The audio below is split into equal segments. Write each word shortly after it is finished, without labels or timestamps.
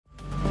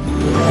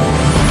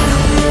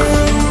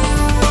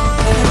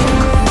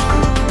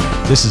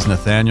This is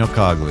Nathaniel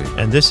Cogley.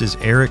 And this is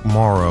Eric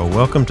Morrow.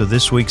 Welcome to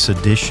this week's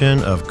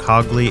edition of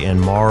Cogley and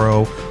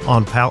Morrow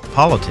on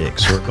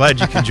Politics. We're glad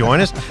you could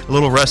join us. A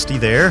little rusty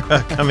there,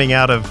 coming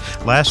out of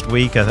last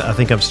week. I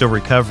think I'm still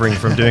recovering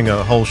from doing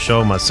a whole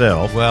show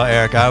myself. Well,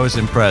 Eric, I was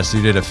impressed.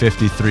 You did a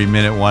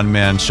 53-minute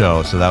one-man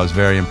show, so that was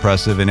very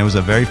impressive, and it was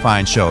a very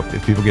fine show.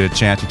 If people get a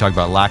chance, you talk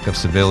about lack of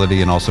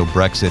civility and also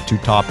Brexit, two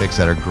topics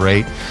that are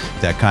great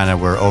that kind of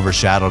were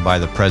overshadowed by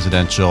the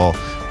presidential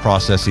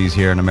processes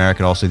here in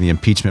America, also the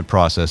impeachment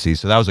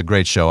processes. So that was a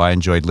great show. I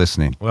enjoyed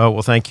listening.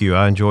 Well, thank you.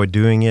 I enjoyed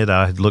doing it.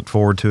 I looked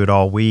forward to it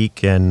all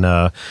week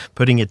and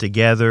putting it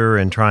together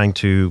and trying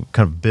to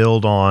kind of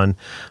build on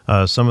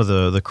some of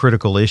the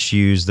critical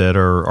issues that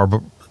are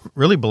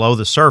really below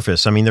the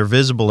surface. I mean, they're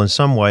visible in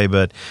some way,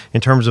 but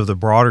in terms of the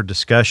broader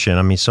discussion,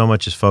 I mean, so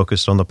much is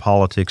focused on the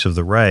politics of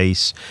the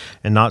race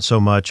and not so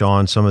much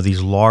on some of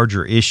these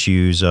larger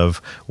issues of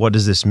what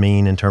does this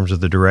mean in terms of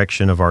the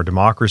direction of our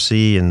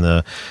democracy and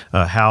the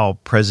how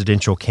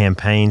presidential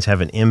campaigns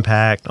have an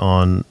impact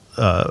on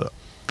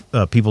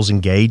people's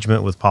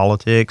engagement with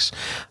politics.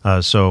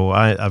 So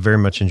I very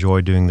much enjoy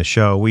doing the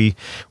show. We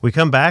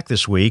come back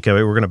this week.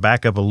 We're going to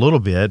back up a little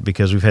bit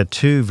because we've had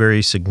two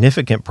very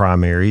significant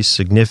primaries,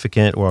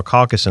 a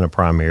caucus and a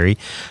primary.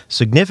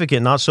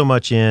 Significant, not so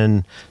much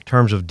in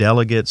terms of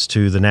delegates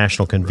to the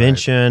National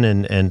Convention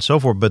and so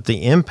forth, but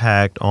the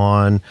impact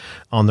on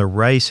the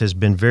race has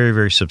been very,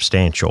 very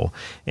substantial.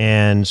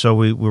 And so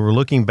we were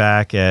looking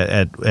back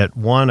at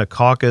a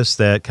caucus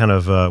that kind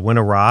of went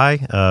awry,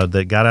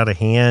 that got out of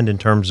hand in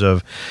terms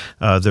of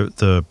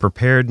the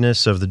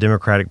preparedness of the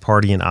Democratic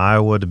Party in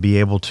Iowa to be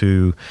able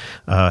to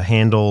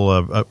handle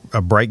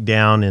a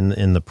breakdown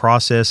in the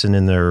process and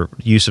in their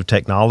use of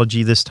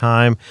technology this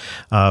time,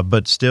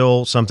 but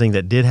still something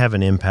that did have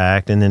an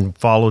impact, and then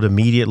followed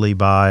immediately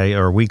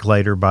a week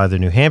later by the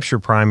New Hampshire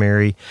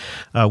primary,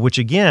 which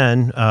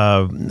again,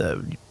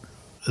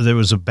 there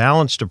was a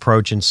balanced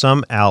approach in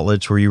some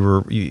outlets where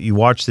you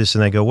watch this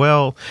and they go,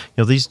 well,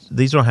 these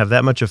don't have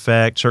that much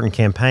effect. Certain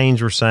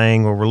campaigns were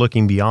saying, well, we're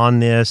looking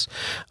beyond this,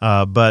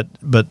 but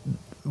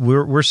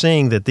we're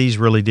seeing that these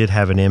really did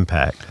have an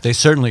impact. They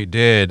certainly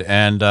did.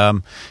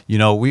 And,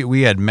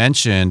 we had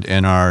mentioned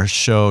in our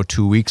show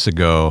 2 weeks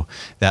ago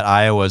that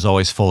Iowa is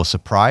always full of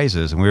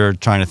surprises. And we were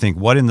trying to think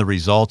what in the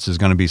results is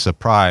going to be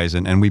surprise.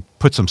 And we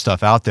put some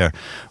stuff out there.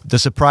 The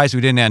surprise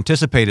we didn't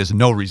anticipate is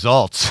no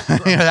results.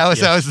 That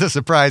was the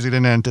surprise we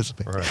didn't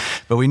anticipate. Right.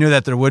 But we knew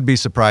that there would be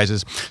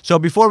surprises. So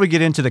before we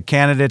get into the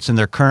candidates and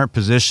their current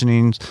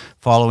positionings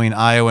following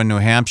Iowa and New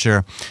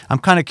Hampshire, I'm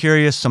kind of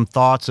curious some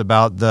thoughts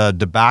about the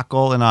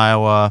debacle in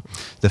Iowa,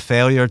 the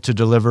failure to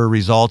deliver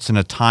results in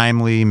a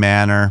timely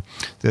manner,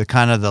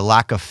 the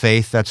lack of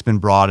faith that's been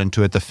brought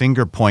into it, the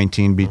finger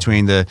pointing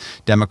between the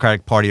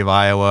Democratic Party of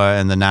Iowa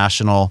and the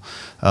National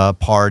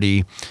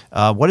Party.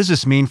 What does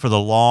this mean for the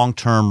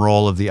long-term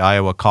role of the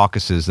Iowa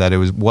caucuses, that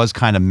it was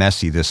kind of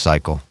messy this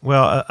cycle?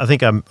 Well, I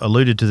think I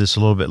alluded to this a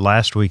little bit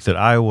last week, that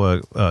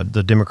Iowa,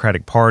 the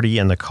Democratic Party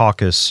and the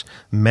caucus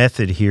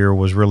method here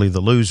was really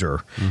the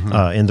loser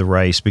in the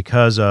race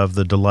because of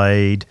the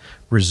delayed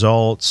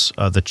results,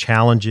 the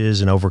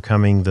challenges in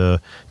overcoming the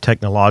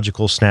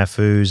technological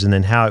snafus, and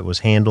then how it was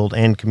handled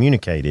and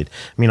communicated.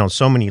 I mean, on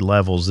so many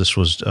levels, this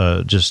was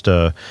just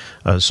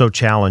so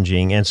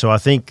challenging. And so I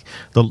think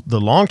the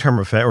long-term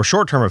effect, or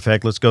short-term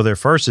effect, let's go there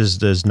first,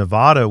 is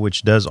Nevada,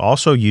 which does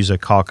also use a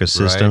caucus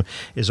system,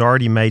 has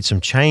already made some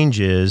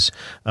changes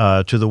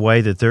to the way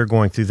that they're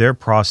going through their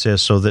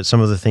process so that some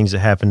of the things that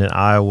happened in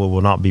Iowa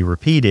will not be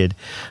repeated.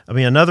 I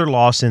mean, another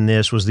loss in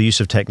this was the use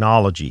of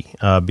technology,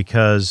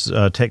 because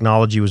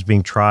technology was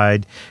being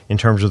tried in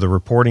terms of the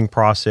reporting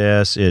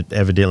process. It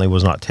evidently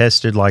was not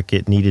tested like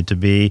it needed to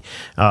be,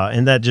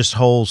 and that just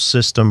whole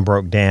system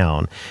broke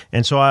down.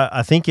 And so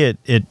I think it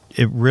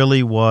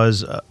really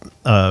was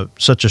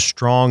such a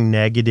strong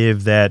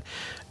negative that,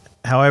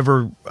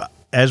 however,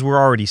 as we're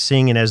already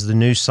seeing and as the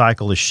news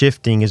cycle is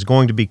shifting, is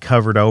going to be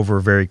covered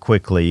over very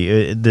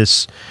quickly.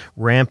 This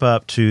ramp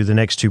up to the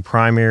next two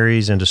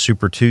primaries and to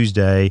Super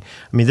Tuesday,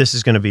 I mean, this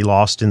is going to be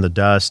lost in the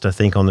dust, I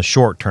think, on the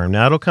short term.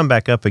 Now, it'll come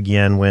back up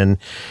again when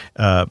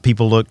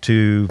people look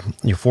to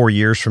 4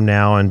 years from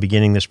now and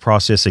beginning this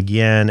process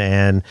again,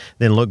 and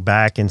then look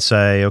back and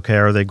say, okay,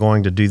 are they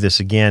going to do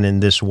this again in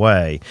this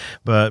way?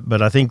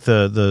 But I think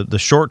the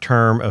short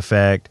term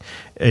effect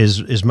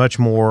is much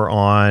more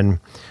on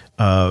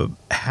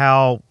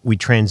how we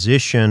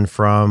transition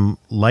from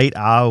late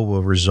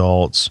Iowa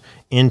results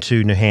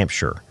into New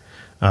Hampshire,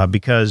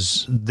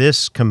 because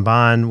this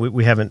combined,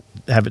 we haven't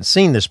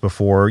seen this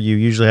before. You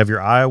usually have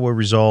your Iowa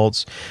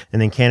results, and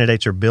then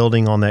candidates are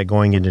building on that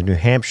going into New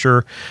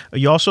Hampshire.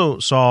 You also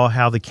saw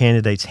how the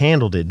candidates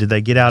handled it. Did they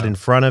get out in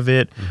front of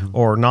it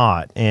or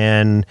not?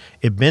 And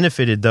it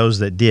benefited those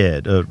that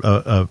did.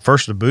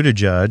 First, the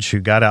Buttigieg, who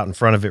got out in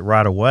front of it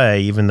right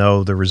away, even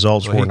though the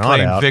results were not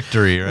out.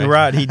 Victory, right?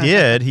 Right, he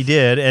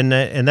did,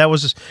 and that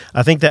was,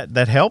 I think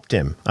that helped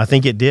him. I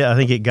think it did. I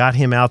think it got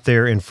him out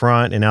there in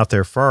front and out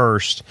there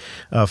first.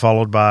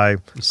 followed by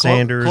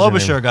Sanders.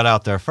 Klobuchar got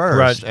out there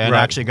first, and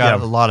actually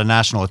got a lot of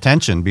national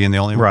attention, being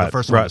the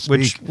first one to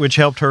speak. Which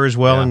helped her as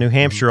well in New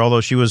Hampshire,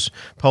 although she was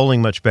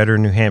polling much better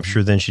in New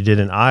Hampshire than she did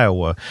in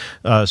Iowa.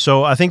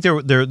 So I think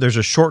there's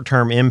a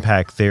short-term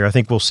impact there. I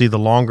think we'll see the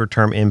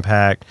longer-term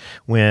impact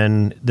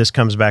when this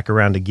comes back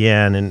around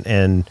again,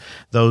 and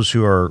those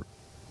who are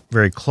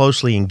very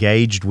closely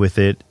engaged with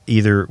it,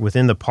 either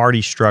within the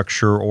party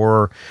structure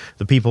or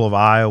the people of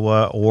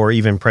Iowa or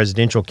even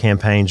presidential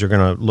campaigns, are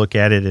going to look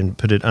at it and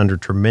put it under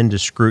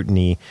tremendous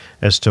scrutiny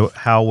as to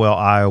how well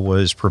Iowa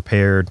is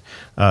prepared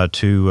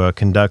to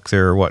conduct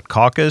their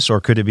caucus,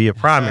 or could it be a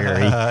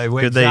primary?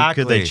 Could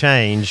they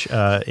change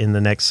in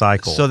the next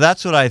cycle? So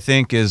that's what I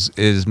think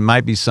is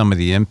might be some of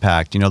the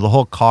impact. The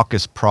whole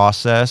caucus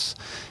process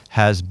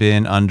has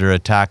been under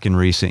attack in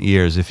recent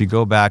years. If you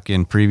go back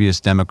in previous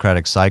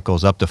Democratic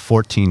cycles, up to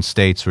 14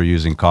 states were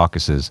using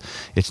caucuses.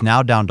 It's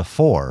now down to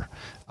 4.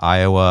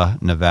 Iowa,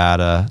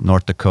 Nevada,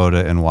 North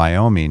Dakota, and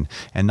Wyoming.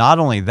 And not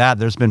only that,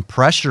 there's been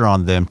pressure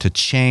on them to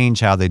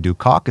change how they do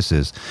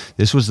caucuses.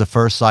 This was the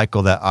first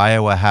cycle that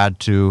Iowa had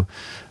to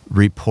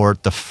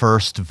report the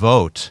first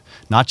vote,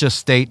 not just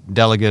state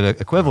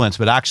delegate equivalents,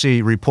 but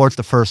actually report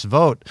the first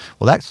vote.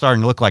 Well, that's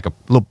starting to look like a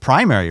little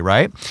primary,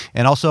 right?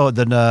 And also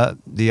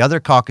the other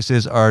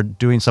caucuses are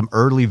doing some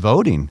early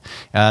voting,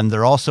 and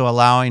they're also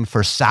allowing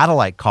for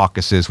satellite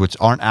caucuses, which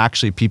aren't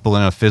actually people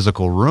in a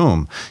physical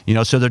room.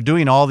 So they're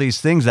doing all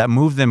these things that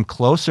move them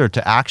closer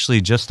to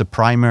actually just the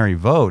primary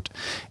vote.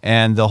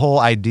 And the whole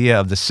idea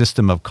of the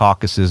system of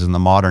caucuses in the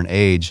modern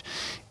age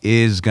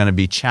is going to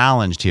be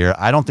challenged here.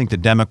 I don't think the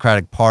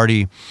Democratic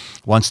Party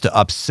wants to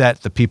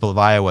upset the people of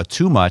Iowa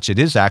too much. It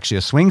is actually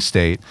a swing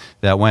state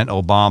that went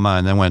Obama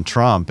and then went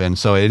Trump. And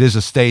so it is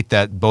a state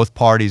that both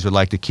parties would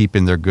like to keep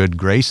in their good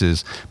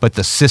graces. But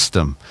the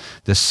system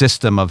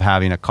of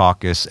having a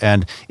caucus,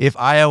 and if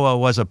Iowa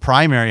was a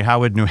primary,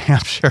 how would New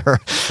Hampshire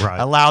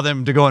allow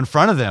them to go in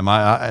front of them?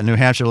 New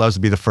Hampshire loves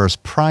to be the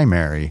first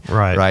primary.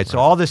 Right. So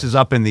all this is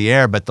up in the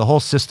air, but the whole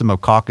system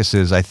of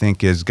caucuses, I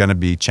think, is going to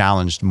be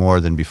challenged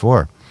more than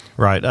before.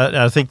 Right.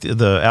 I think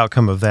the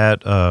outcome of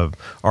that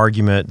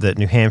argument that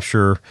New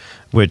Hampshire,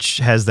 which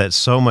has that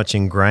so much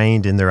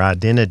ingrained in their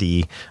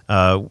identity,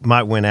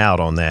 might win out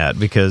on that,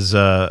 because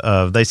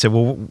they said,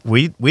 well,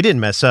 we didn't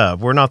mess up.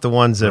 We're not the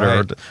ones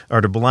that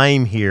are to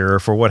blame here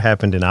for what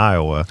happened in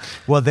Iowa.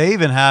 Well, they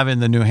even have in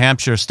the New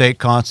Hampshire state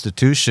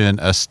constitution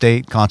a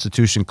state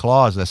constitution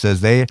clause that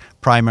says their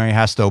primary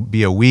has to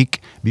be a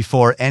week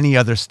before any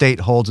other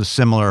state holds a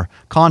similar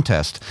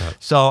contest. Right.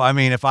 So, I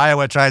mean, if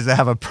Iowa tries to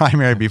have a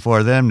primary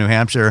before them, New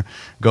Hampshire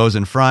goes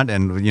in front,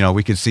 and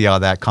we could see how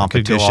that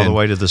competition could go all the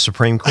way to the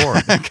Supreme Court.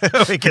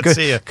 We could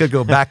see it. Could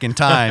go back in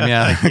time.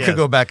 Yeah, yes. Could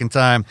go back in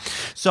time.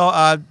 So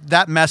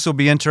that mess will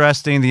be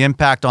interesting. The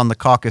impact on the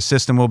caucus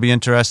system will be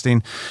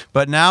interesting.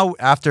 But now,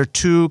 after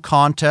 2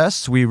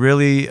 contests, we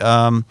really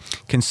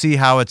can see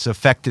how it's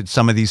affected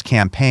some of these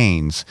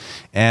campaigns.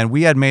 And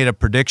we had made a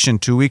prediction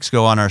 2 weeks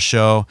ago on our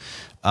show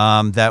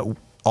that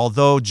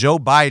although Joe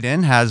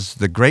Biden has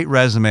the great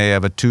resume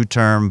of a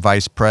 2-term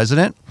vice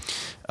president,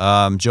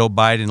 Joe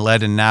Biden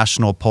led in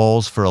national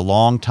polls for a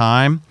long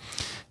time.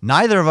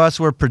 Neither of us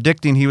were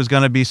predicting he was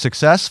going to be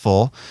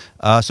successful.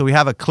 So we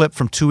have a clip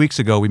from 2 weeks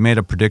ago. We made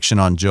a prediction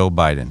on Joe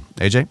Biden.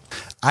 AJ?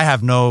 I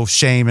have no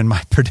shame in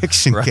my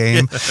prediction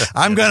game.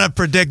 I'm going to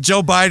predict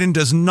Joe Biden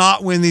does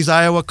not win these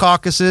Iowa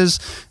caucuses.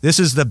 This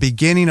is the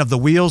beginning of the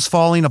wheels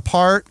falling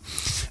apart.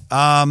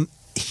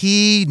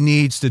 He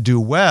needs to do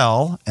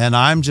well, and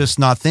I'm just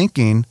not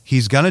thinking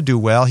he's going to do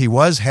well. He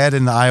was head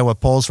in the Iowa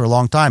polls for a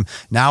long time.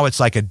 Now it's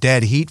like a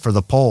dead heat for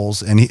the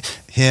polls, and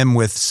him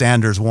with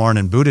Sanders, Warren,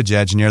 and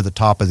Buttigieg near the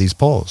top of these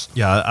polls.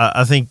 Yeah,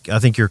 I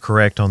think you're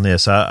correct on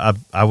this.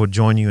 I would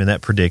join you in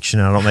that prediction.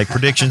 I don't make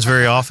predictions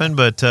very often,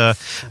 but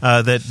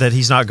that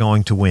he's not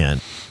going to win.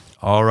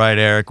 All right,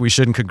 Eric, we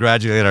shouldn't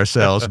congratulate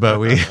ourselves, but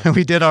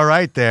we did all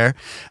right there.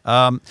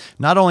 Not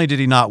only did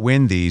he not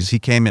win these, he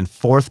came in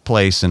 4th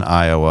place in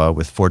Iowa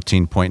with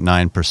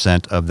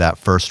 14.9% of that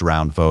first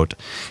round vote.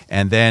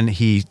 And then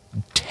he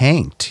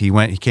tanked. He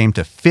came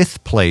to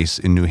 5th place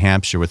in New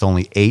Hampshire with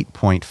only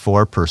 8.4%.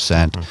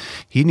 Mm-hmm.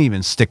 He didn't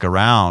even stick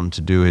around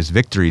to do his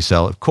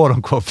quote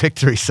unquote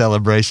victory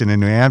celebration in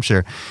New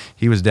Hampshire.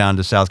 He was down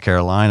to South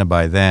Carolina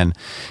by then.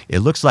 It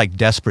looks like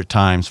desperate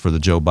times for the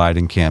Joe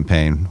Biden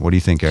campaign. What do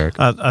you think, Eric?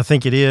 I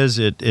think it is.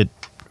 It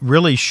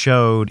really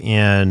showed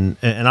and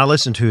I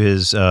listened to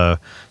his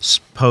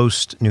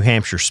post New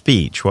Hampshire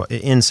speech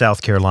in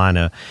South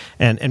Carolina,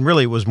 and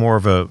really it was more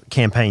of a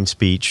campaign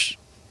speech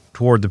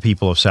toward the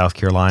people of South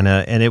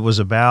Carolina, and it was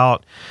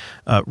about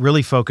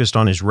really focused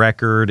on his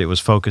record. It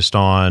was focused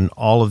on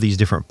all of these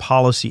different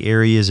policy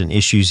areas and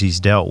issues he's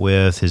dealt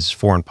with, his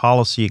foreign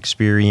policy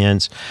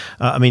experience.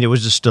 It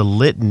was just a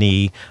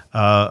litany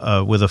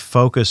with a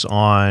focus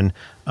on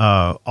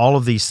all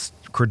of these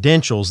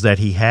credentials that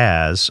he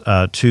has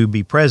to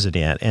be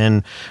president.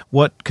 And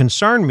what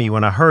concerned me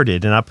when I heard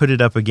it, and I put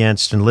it up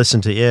against and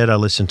listened to it, I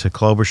listened to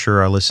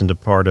Klobuchar, I listened to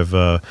part of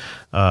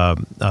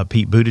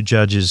Pete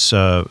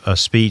Buttigieg's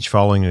speech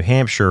following New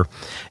Hampshire,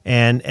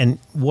 and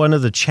one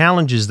of the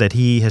challenges that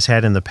he has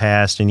had in the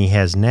past and he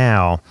has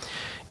now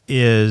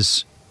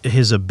is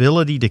his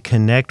ability to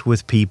connect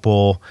with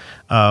people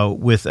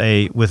with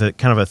a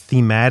kind of a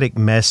thematic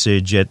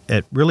message at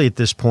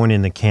this point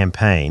in the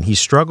campaign. He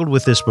struggled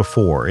with this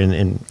before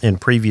in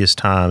previous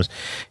times,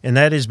 and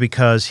that is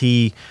because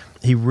he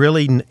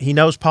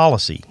knows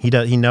policy.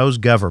 He knows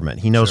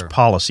government. He knows Sure.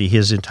 policy.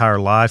 His entire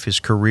life, his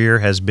career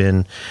has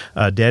been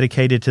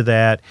dedicated to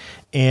that.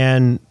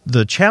 And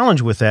the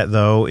challenge with that,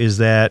 though, is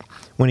that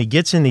when he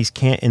gets in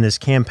this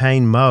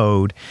campaign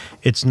mode,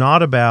 it's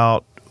not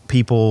about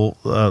people,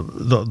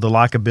 the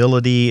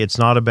likability. It's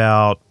not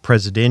about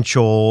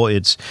presidential.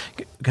 It's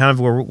kind of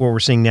what we're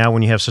seeing now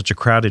when you have such a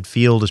crowded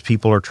field as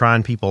people are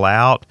trying people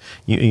out.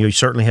 You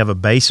certainly have a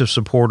base of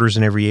supporters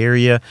in every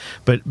area,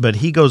 but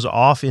he goes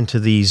off into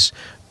these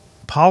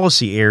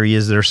policy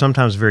areas that are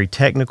sometimes very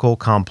technical,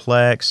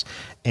 complex,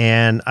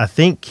 and I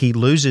think he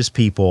loses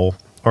people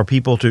or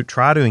people to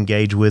try to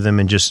engage with him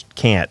and just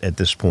can't at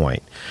this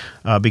point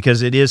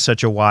because it is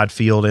such a wide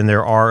field and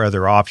there are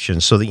other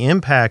options. So the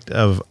impact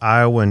of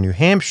Iowa and New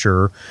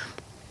Hampshire,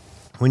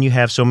 when you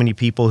have so many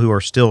people who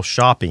are still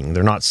shopping,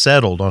 they're not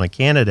settled on a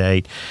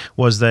candidate,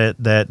 was that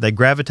they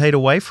gravitate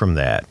away from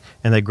that.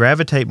 And they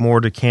gravitate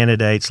more to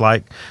candidates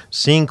like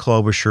seeing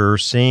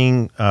Klobuchar,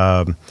 seeing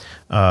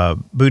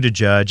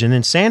Buttigieg, and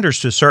then Sanders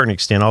to a certain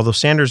extent, although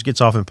Sanders gets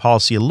off in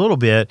policy a little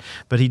bit,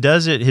 but he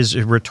does it, his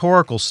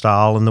rhetorical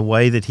style and the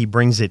way that he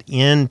brings it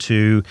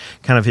into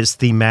kind of his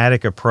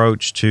thematic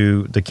approach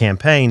to the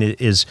campaign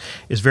is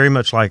very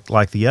much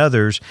like the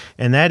others,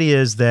 and that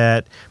is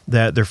that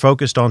they're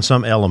focused on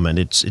some element.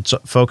 It's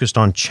focused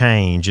on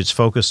change. It's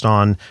focused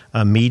on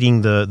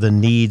meeting the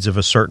needs of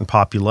a certain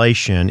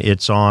population.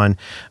 It's on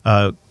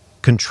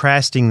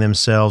contrasting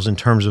themselves in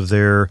terms of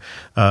their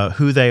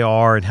who they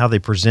are and how they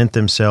present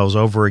themselves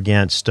over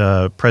against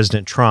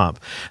President Trump.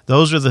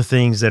 Those are the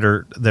things that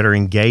are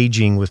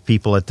engaging with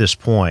people at this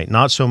point.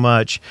 Not so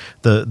much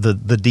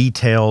the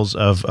details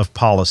of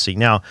policy.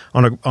 Now,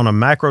 on a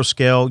macro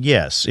scale,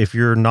 yes, if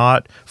you're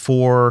not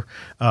for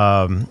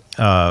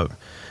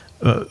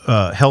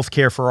health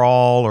care for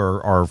all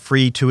or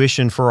free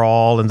tuition for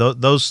all, and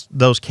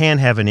those can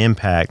have an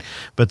impact.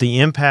 But the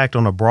impact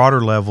on a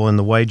broader level in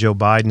the way Joe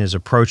Biden is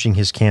approaching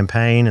his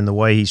campaign and the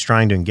way he's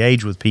trying to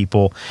engage with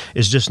people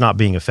is just not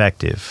being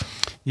effective.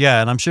 Yeah,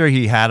 and I'm sure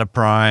he had a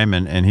prime,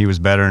 and he was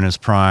better in his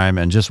prime.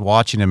 And just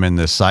watching him in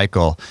this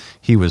cycle,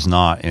 he was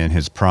not in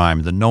his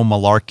prime. The No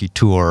Malarkey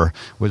tour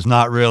was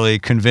not really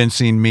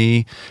convincing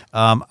me.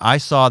 I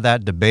saw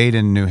that debate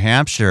in New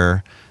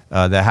Hampshire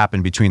that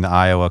happened between the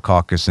Iowa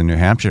caucus and New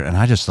Hampshire, and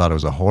I just thought it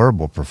was a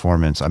horrible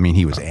performance. I mean,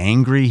 he was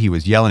angry. He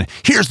was yelling,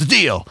 "Here's the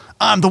deal.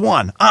 I'm the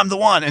one. I'm the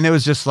one." And it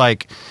was just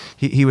like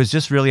he was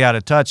just really out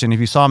of touch. And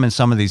if you saw him in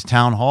some of these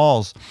town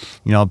halls,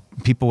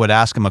 people would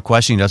ask him a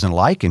question he doesn't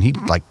like, and he'd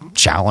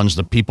challenge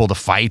the people to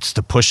fights,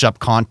 to push-up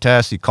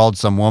contests. He called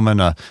some woman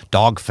a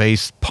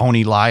dog-faced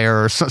pony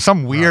liar or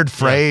some weird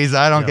phrase.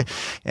 I don't get.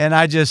 And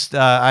I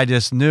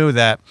just knew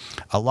that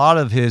a lot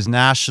of his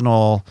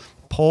national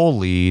poll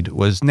lead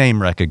was name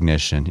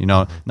recognition.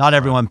 Not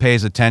everyone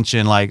pays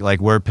attention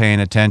like we're paying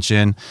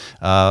attention.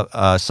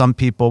 Some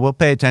people will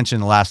pay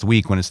attention the last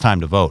week when it's time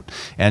to vote.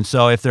 And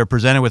so if they're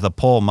presented with a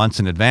poll months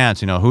in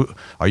advance, who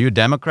are you, a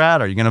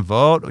Democrat? Are you going to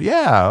vote?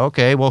 Yeah,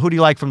 okay. Well, who do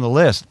you like from the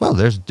list? Well,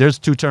 there's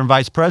two-term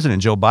Vice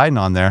President Joe Biden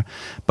on there.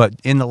 But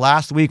in the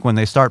last week when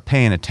they start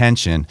paying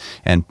attention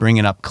and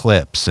bringing up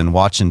clips and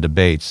watching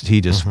debates,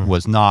 he just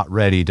was not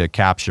ready to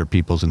capture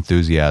people's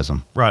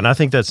enthusiasm. Right, and I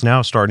think that's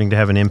now starting to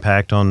have an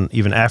impact on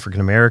even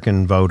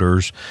African-American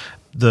voters.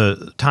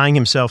 The tying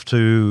himself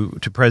to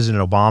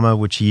President Obama,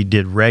 which he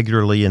did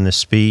regularly in this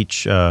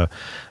speech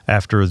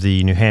after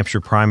the New Hampshire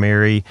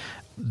primary,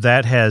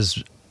 that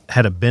has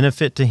had a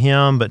benefit to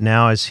him, but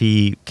now as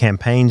he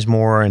campaigns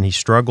more and he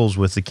struggles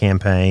with the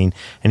campaign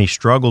and he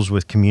struggles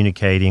with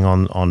communicating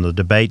on the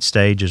debate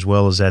stage as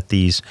well as at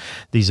these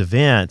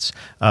events,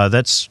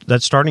 that's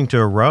starting to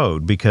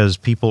erode because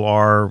people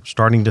are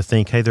starting to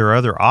think, hey, there are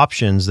other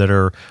options that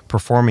are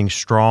performing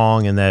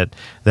strong and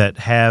that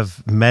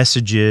have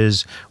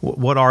messages.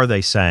 What are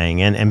they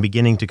saying? And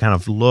beginning to kind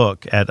of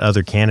look at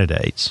other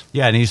candidates.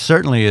 Yeah, and he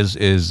certainly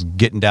is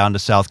getting down to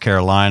South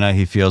Carolina.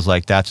 He feels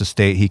like that's a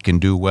state he can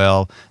do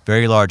well.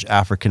 Very large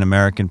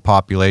African-American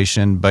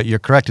population, but you're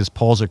correct, his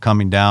polls are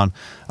coming down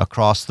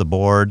across the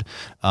board.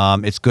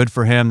 It's good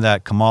for him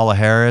that Kamala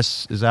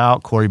Harris is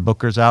out, Cory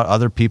Booker's out,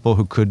 other people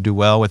who could do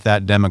well with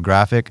that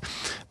demographic.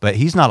 But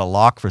he's not a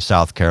lock for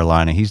South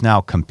Carolina. He's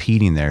now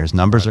competing there. His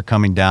numbers are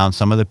coming down.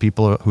 Some of the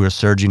people who are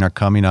surging are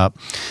coming up.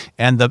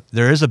 And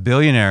there is a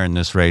billionaire in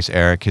this race,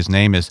 Eric. His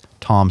name is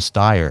Tom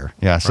Steyer.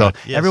 Yeah, so right.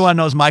 Yes. Everyone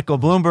knows Michael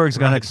Bloomberg's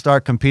going to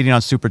start competing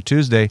on Super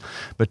Tuesday.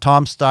 But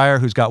Tom Steyer,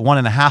 who's got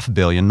 $1.5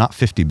 billion, not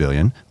 $50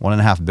 billion,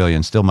 $1.5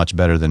 billion, still much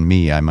better than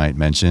me, I might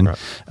mention.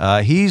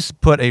 Right. He's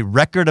put a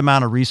record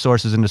amount of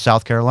resources into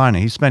South Carolina.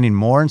 He's spending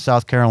more in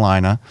South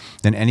Carolina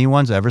than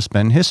anyone's ever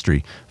spent in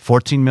history.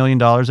 $14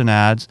 million in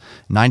ads,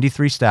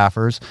 93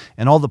 staffers,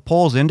 and all the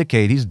polls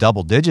indicate he's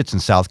double digits in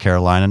South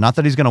Carolina. Not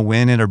that he's going to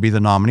win it or be the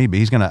nominee, but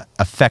he's going to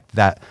affect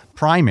that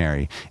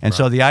primary. And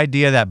so the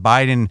idea that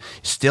Biden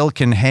still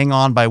can hang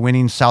on by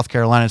winning South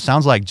Carolina, it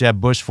sounds like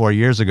Jeb Bush 4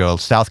 years ago.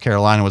 South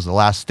Carolina was the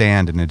last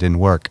stand and it didn't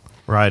work.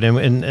 Right,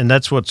 and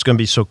that's what's going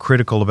to be so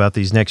critical about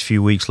these next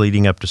few weeks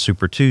leading up to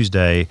Super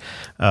Tuesday.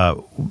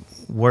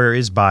 Where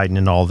is Biden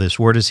in all this?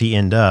 Where does he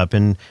end up?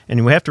 And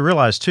we have to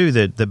realize, too,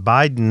 that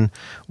Biden,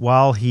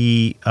 while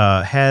he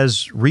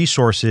has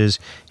resources,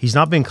 he's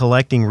not been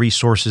collecting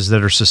resources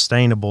that are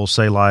sustainable,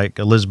 say like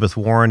Elizabeth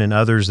Warren and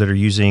others that are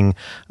using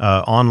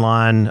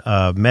online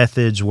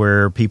methods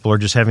where people are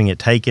just having it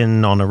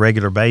taken on a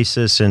regular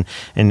basis and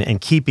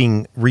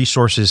keeping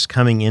resources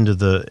coming into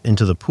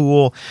the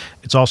pool.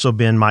 It's also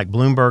been Mike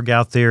Bloomberg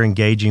out there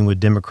engaging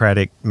with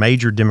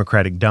major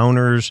Democratic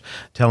donors,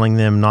 telling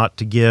them not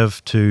to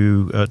give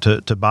to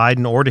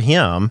Biden or to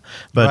him,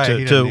 but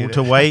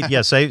to wait.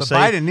 Yeah, say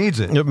Biden needs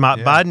it.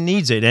 Biden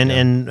needs it,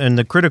 and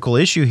the critical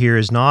issue here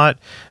is not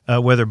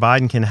whether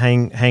Biden can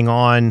hang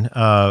on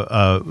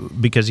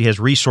because he has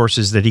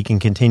resources that he can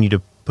continue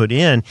to put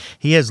in.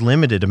 He has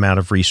limited amount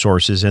of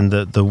resources, and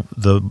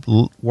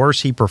the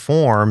worse he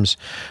performs,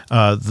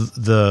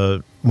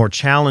 the more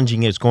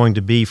challenging it's going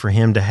to be for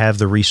him to have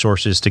the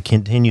resources to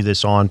continue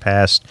this on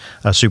past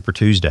Super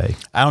Tuesday.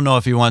 I don't know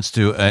if he wants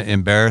to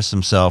embarrass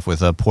himself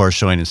with a poor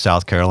showing in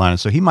South Carolina,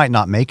 so he might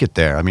not make it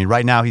there. I mean,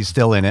 right now he's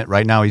still in it.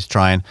 Right now he's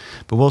trying,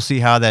 but we'll see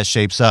how that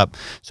shapes up.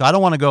 So I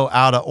don't want to go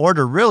out of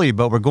order, really,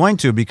 but we're going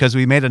to because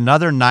we made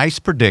another nice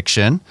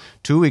prediction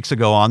 2 weeks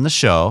ago on the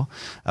show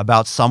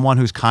about someone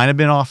who's kind of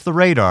been off the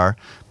radar,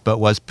 but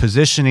was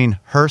positioning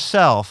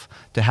herself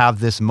to have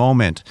this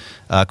moment.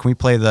 Can we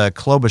play the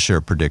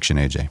Klobuchar prediction,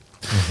 AJ?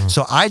 Mm-hmm.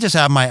 So I just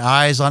have my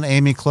eyes on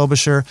Amy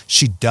Klobuchar.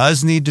 She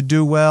does need to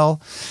do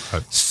well.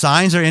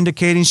 Signs are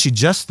indicating she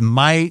just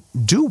might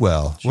do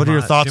well. What are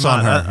your thoughts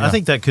on her? I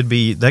think that could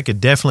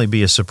definitely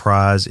be a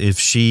surprise if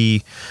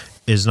she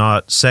is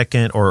not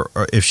second or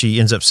if she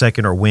ends up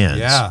second or wins.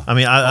 Yeah. I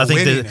mean, I think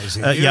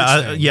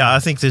that I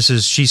think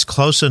she's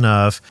close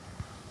enough.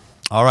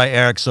 All right,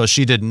 Eric, so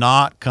she did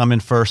not come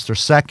in first or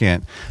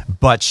second,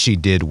 but she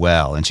did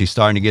well, and she's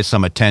starting to get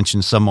some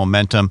attention, some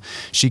momentum.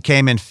 She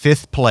came in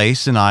fifth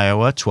place in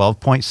Iowa,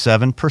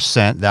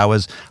 12.7%. That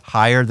was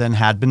higher than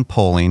had been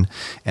polling.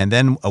 And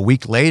then a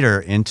week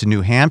later into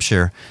New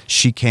Hampshire,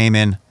 she came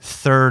in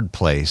third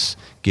place,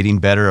 getting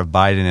better of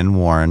Biden and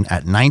Warren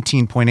at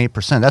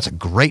 19.8%. That's a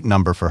great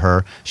number for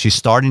her. She's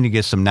starting to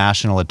get some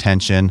national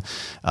attention.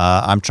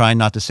 I'm trying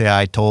not to say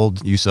I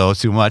told you so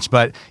too much,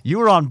 but you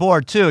were on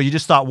board too. You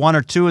just thought 1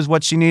 or 2 is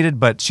what she needed,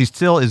 but she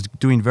still is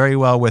doing very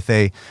well with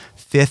a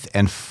fifth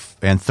and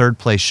third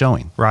place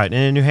showing. Right.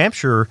 And in New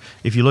Hampshire,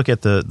 if you look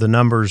at the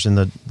numbers and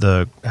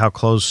the how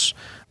close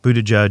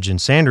Buttigieg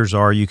and Sanders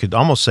are, you could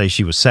almost say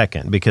she was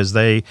second because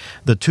the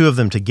two of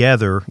them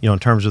together, in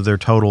terms of their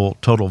total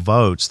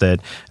votes, that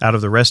out of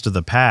the rest of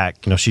the pack,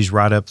 she's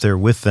right up there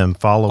with them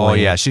following. Oh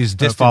yeah, she's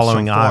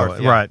following Iowa.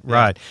 Yeah.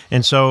 Right.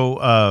 And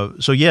so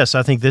yes,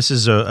 I think this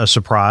is a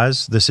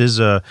surprise. This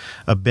is a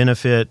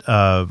benefit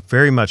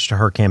very much to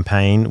her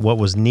campaign. What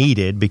was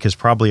needed because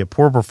probably a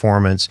poor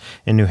performance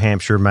in New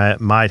Hampshire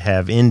might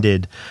have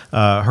ended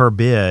her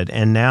bid,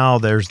 and now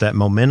there's that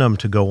momentum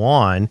to go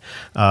on.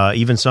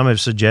 Even some have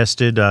suggested.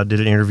 Did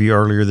an interview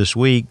earlier this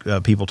week,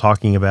 people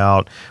talking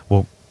about,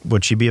 well,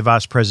 would she be a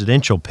vice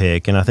presidential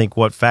pick? And I think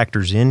what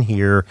factors in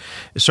here,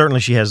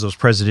 certainly she has those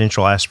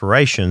presidential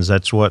aspirations.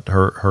 That's what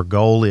her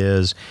goal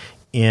is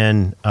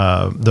in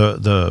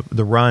the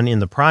run in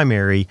the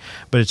primary.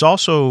 But it's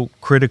also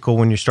critical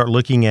when you start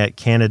looking at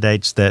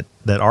candidates that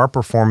are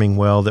performing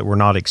well that were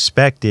not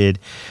expected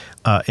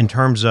in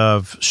terms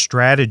of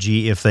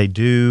strategy if they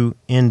do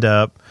end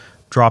up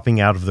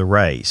dropping out of the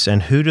race,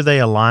 and who do they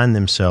align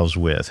themselves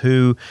with?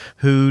 Who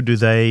do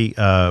they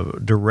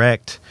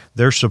direct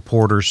their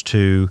supporters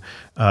to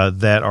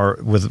that are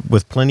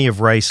with plenty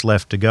of race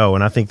left to go?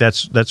 And I think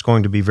that's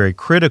going to be very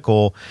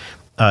critical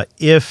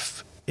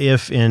if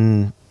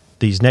in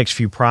these next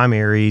few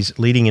primaries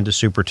leading into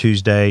Super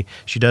Tuesday,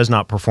 she does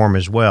not perform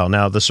as well.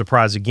 Now, the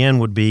surprise again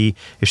would be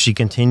if she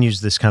continues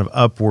this kind of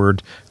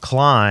upward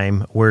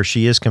climb where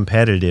she is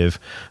competitive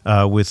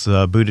with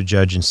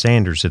Buttigieg and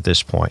Sanders at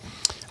this point.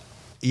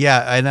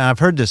 Yeah, and I've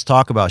heard this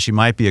talk about she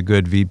might be a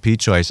good VP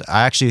choice.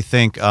 I actually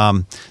think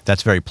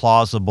that's very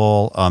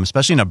plausible,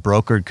 especially in a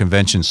brokered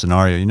convention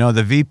scenario. You know,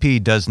 the VP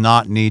does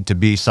not need to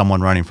be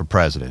someone running for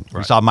president. Right.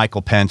 We saw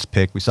Michael Pence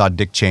picked. We saw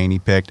Dick Cheney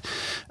picked.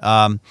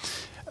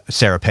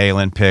 Sarah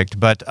Palin picked.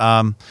 But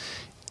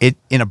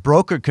in a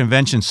brokered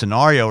convention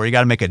scenario where you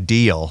got to make a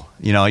deal,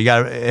 you know,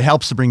 it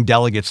helps to bring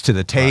delegates to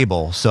the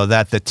table so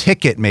that the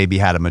ticket maybe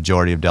had a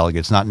majority of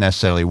delegates, not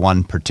necessarily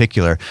one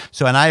particular.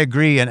 So, and I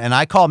agree, and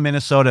I call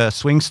Minnesota a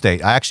swing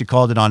state. I actually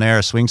called it on air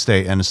a swing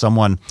state, and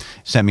someone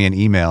sent me an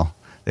email.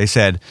 They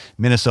said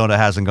Minnesota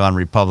hasn't gone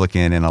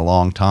Republican in a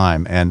long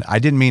time. And I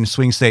didn't mean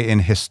swing state in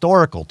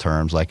historical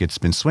terms, like it's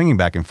been swinging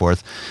back and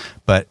forth.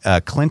 But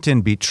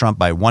Clinton beat Trump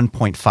by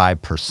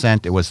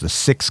 1.5%. It was the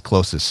sixth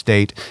closest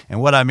state. And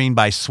what I mean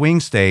by swing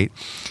state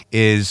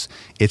is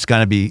it's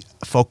going to be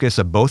focus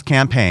of both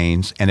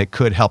campaigns, and it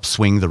could help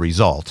swing the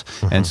result.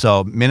 Mm-hmm. And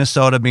so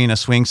Minnesota being a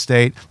swing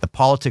state, the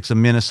politics of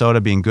Minnesota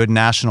being good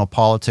national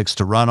politics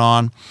to run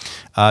on.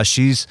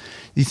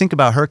 You think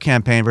about her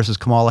campaign versus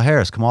Kamala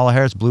Harris. Kamala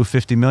Harris blew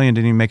 $50 million,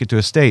 didn't even make it to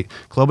a state.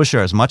 Klobuchar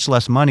has much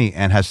less money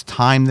and has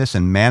timed this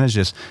and managed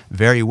this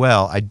very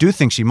well. I do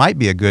think she might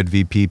be a good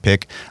VP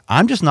pick.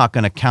 I'm just not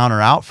going to count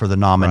her out for the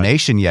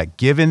nomination yet,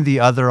 given the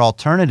other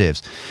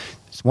alternatives.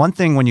 It's one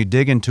thing when you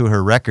dig into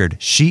her record,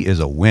 she is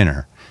a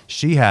winner.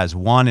 She has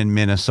won in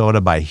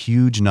Minnesota by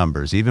huge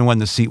numbers, even when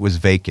the seat was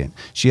vacant.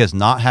 She has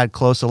not had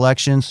close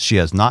elections. She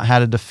has not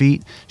had a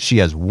defeat. She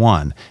has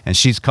won, and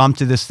she's come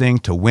to this thing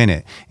to win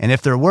it. And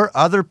if there were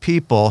other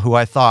people who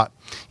I thought,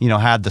 you know,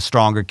 had the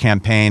stronger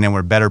campaign and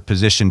were better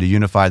positioned to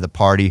unify the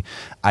party,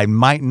 I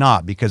might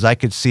not, because I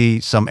could see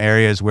some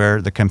areas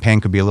where the campaign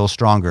could be a little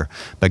stronger.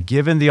 But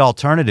given the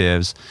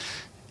alternatives,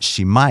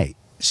 she might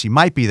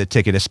be the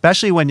ticket,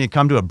 especially when you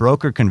come to a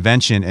broker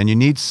convention and you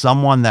need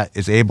someone that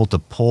is able to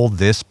pull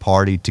this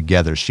party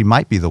together. She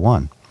might be the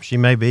one. She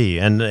may be,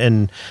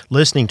 and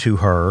listening to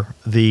her,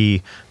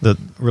 the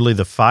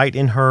fight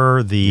in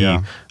her,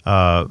 the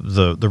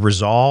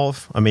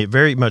resolve. I mean, it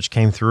very much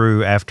came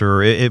through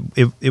after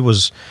it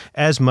was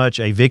as much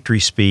a victory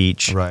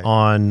speech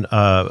on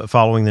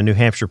following the New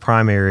Hampshire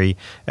primary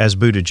as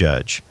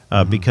Buttigieg.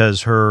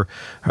 Because her,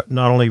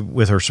 not only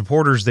with her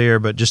supporters there,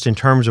 but just in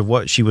terms of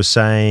what she was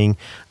saying,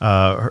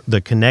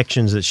 the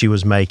connections that she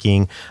was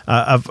making.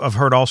 I've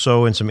heard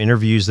also in some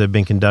interviews that have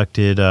been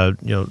conducted,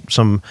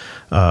 some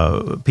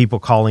people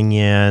calling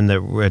in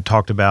that had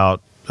talked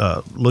about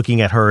looking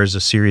at her as a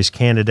serious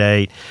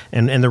candidate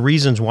and the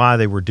reasons why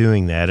they were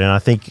doing that. And I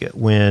think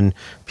when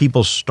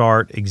people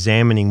start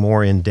examining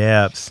more in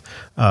depth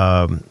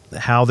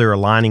how they're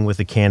aligning with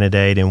the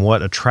candidate and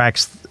what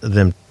attracts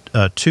them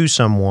to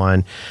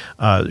someone,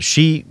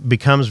 she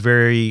becomes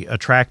very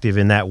attractive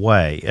in that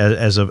way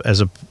as a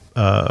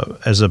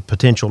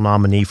potential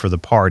nominee for the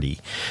party,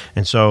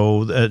 and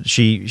so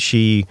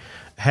she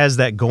has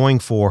that going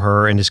for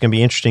her, and it's going to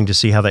be interesting to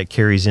see how that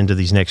carries into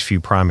these next few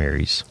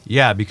primaries.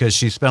 Yeah, because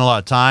she spent a lot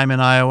of time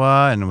in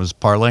Iowa and was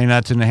parlaying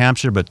that to New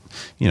Hampshire, but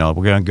we're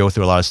going to go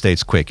through a lot of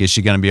states quick. Is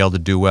she going to be able to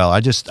do well?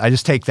 I just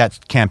take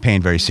that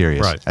campaign very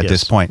serious at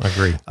this point. I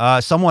agree.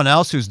 Someone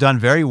else who's done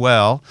very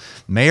well,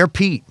 Mayor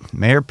Pete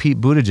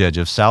Buttigieg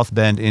of South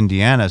Bend,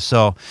 Indiana.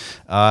 So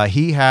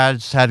he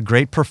has had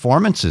great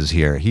performances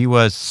here. He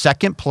was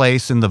second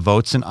place in the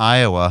votes in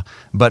Iowa,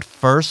 but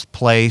first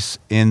place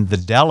in the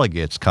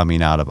delegates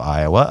coming out of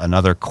Iowa,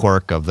 another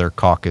quirk of their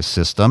caucus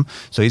system.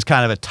 So he's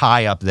kind of a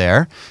tie up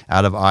there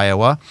out of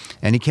Iowa.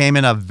 And he came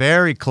in a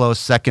very close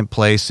second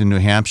place in New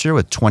Hampshire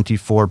with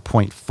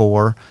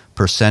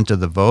 24.4% of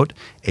the vote,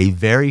 a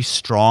very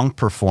strong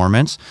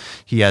performance.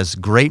 He has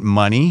great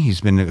money.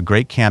 He's been a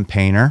great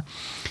campaigner.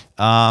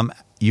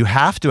 You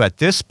have to, at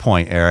this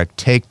point, Eric,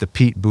 take the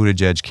Pete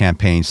Buttigieg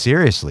campaign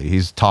seriously.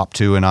 He's top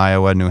 2 in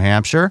Iowa and New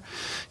Hampshire.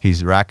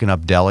 He's racking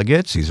up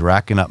delegates. He's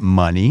racking up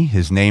money.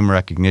 His name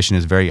recognition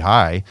is very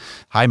high.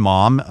 Hi,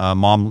 Mom.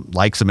 Mom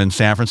likes him in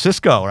San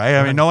Francisco, right?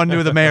 I mean, no one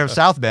knew the mayor of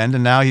South Bend,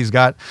 and now he's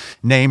got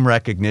name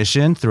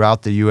recognition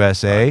throughout the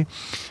USA.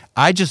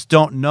 I just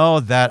don't know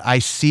that I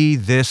see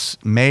this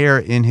mayor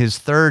in his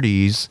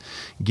 30s,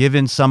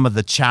 given some of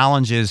the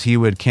challenges he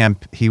would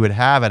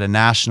have at a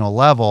national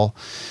level,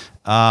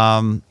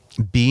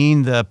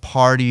 being the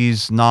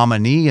party's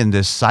nominee in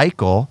this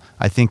cycle.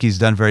 I think he's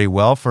done very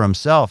well for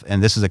himself,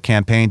 and this is a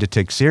campaign to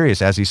take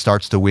serious as he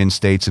starts to win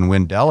states and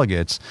win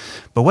delegates.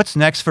 But what's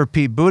next for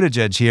Pete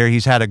Buttigieg here?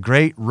 He's had a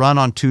great run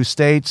on 2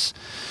 states.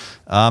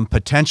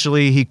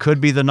 Potentially, he could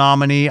be the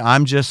nominee.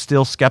 I'm just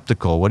still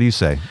skeptical. What do you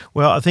say?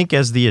 Well, I think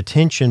as the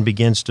attention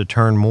begins to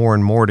turn more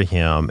and more to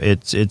him,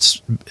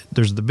 there's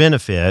the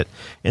benefit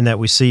in that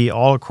we see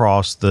all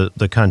across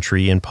the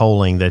country in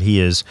polling that he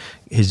is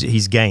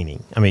he's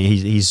gaining. I mean,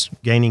 he's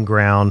gaining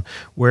ground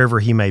wherever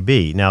he may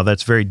be. Now,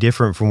 that's very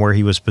different from where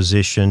he was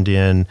positioned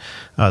in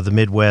the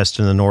Midwest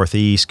and the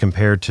Northeast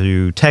compared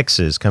to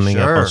Texas coming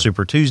up on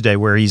Super Tuesday,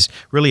 where he's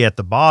really at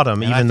the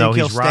bottom, and even though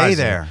he's he'll rising.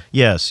 Stay there.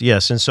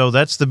 Yes. And so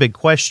that's the big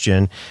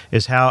question: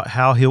 is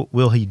how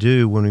will he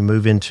do when we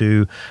move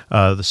into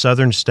the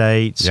southern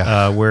states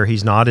where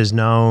he's not as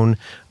known.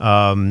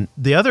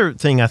 The other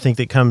thing I think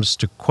that comes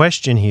to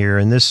question here,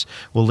 and this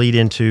will lead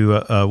into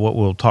what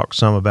we'll talk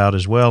some about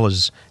as well,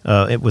 is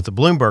with the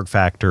Bloomberg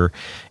factor,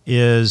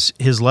 is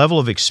his level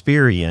of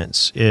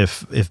experience.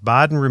 If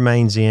Biden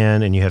remains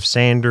in, and you have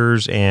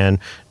Sanders, and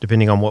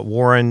depending on what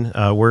Warren,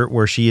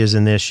 where she is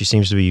in this, she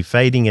seems to be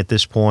fading at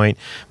this point.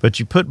 But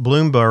you put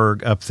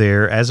Bloomberg up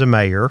there as a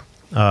mayor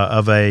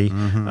of a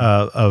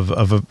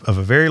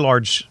very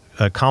large,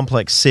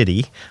 complex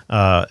city,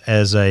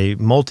 as a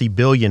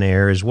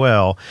multi-billionaire as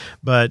well.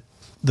 But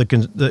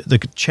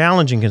the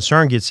challenge and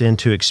concern gets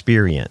into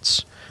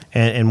experience.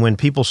 And when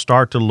people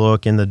start to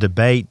look and the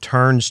debate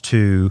turns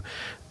to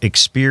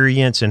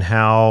experience and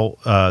how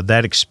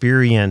that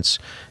experience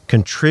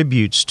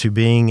contributes to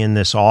being in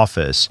this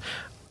office,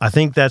 I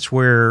think that's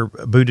where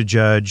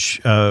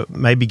Buttigieg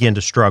may begin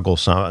to struggle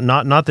some.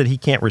 Not that he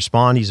can't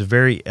respond; he's a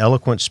very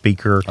eloquent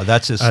speaker. Oh,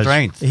 that's his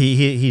strength.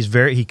 He connects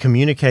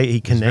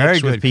very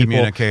good with people.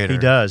 Communicator. He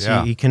does.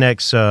 Yeah. He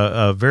connects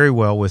very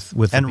well with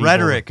and the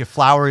rhetoric, a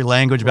flowery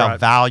language about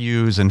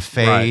values and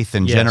faith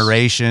and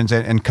generations,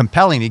 and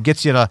compelling. He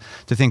gets you to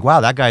think, wow,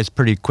 that guy's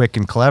pretty quick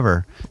and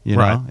clever. You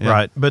know?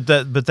 Right. But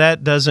that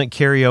doesn't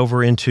carry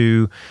over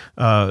into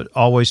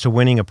always to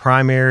winning a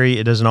primary.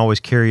 It doesn't always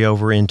carry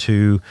over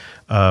into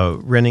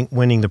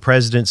winning the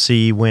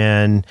presidency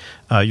when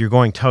you're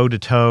going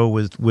toe-to-toe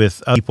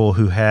with people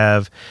who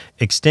have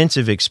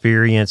extensive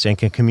experience and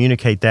can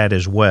communicate that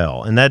as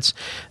well. And that's,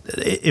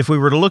 if we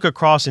were to look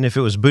across, and if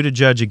it was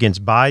Buttigieg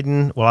against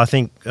Biden, well, I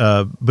think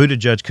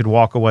Buttigieg could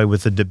walk away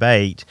with the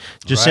debate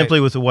just simply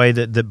with the way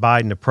that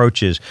Biden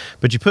approaches.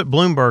 But you put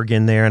Bloomberg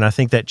in there, and I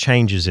think that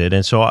changes it.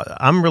 And so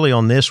I'm really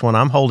on this one.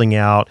 I'm holding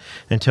out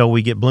until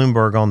we get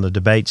Bloomberg on the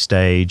debate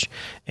stage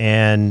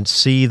and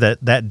see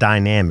that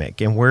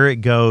dynamic and where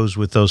it goes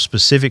with those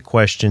specific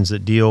questions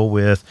that deal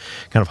with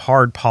kind of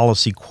hard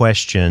policy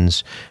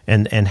questions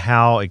and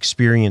how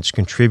experience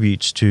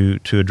contributes to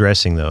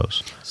addressing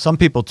those. Some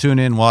people tune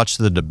in, watch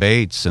the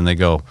debates, and they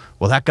go,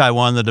 well, that guy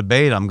won the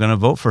debate, I'm going to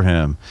vote for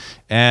him.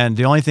 And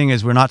the only thing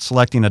is, we're not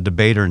selecting a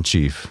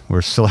debater-in-chief.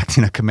 We're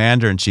selecting a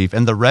commander-in-chief.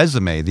 And the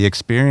resume, the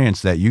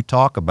experience that you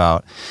talk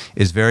about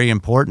is very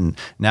important.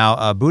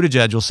 Now,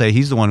 Buttigieg will say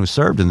he's the one who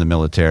served in the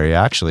military,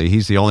 actually.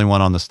 He's the only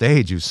one on the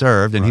stage who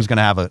served, and he's going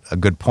to have a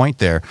good point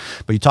there.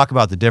 But you talk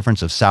about the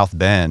difference of South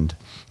Bend,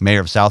 mayor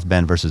of South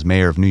Bend versus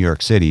mayor of New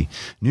York City.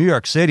 New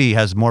York City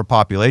has more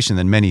population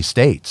than many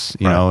states,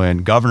 you know,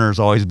 and governor's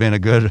always been a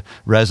good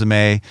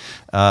resume.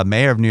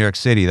 Mayor of New York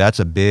City, that's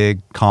a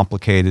big,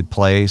 complicated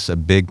place, a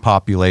big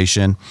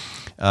population.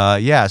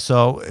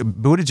 So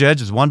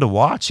Buttigieg is one to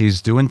watch.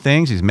 He's doing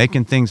things. He's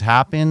making things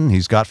happen.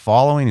 He's got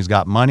following. He's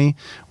got money.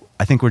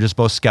 I think we're just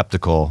both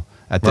skeptical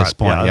at this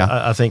point.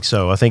 I think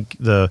so. I think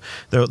there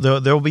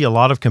will be a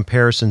lot of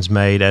comparisons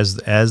made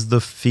as the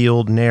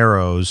field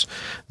narrows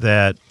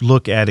that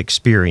look at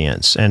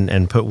experience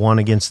and put one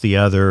against the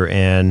other.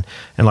 And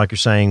like you're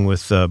saying,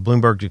 with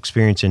Bloomberg's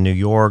experience in New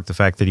York, the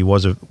fact that he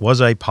was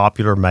a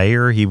popular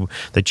mayor,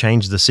 they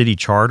changed the city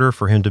charter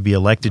for him to be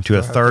elected to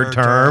a third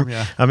term.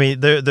 Yeah. I mean,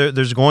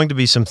 there's going to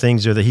be some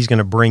things there that he's going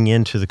to bring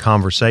into the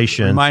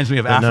conversation. Reminds me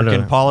of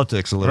African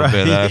politics a little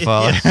bit. I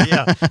follow.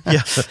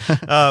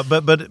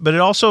 But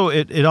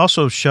it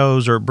also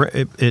shows, or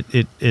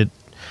it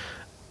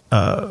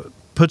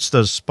puts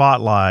the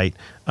spotlight,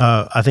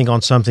 I think,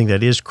 on something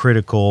that is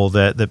critical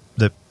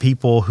that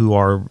people who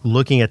are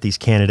looking at these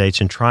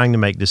candidates and trying to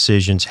make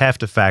decisions have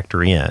to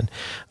factor in,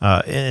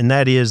 and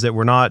that is that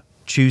we're not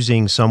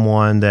choosing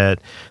someone that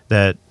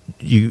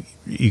you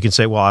can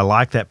say, well, I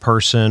like that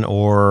person,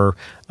 or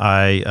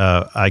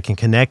I can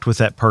connect with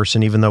that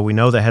person, even though we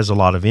know that has a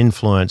lot of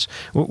influence.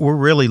 We're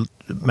really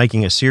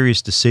making a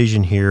serious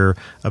decision here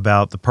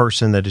about the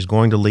person that is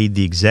going to lead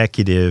the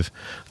executive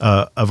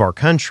of our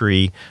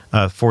country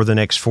for the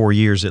next 4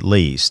 years at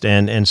least.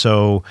 And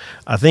so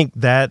I think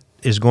that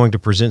is going to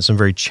present some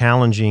very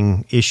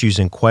challenging issues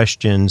and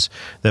questions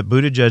that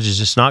Buttigieg is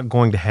just not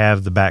going to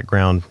have the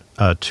background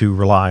to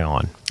rely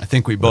on. I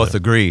think we both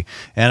agree.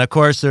 And of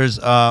course, there's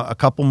a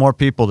couple more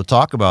people to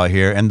talk about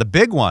here. And the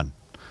big one,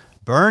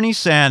 Bernie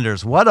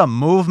Sanders. What a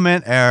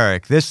movement,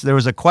 Eric. There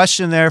was a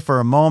question there for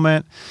a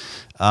moment.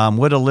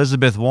 Would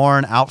Elizabeth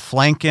Warren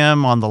outflank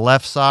him on the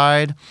left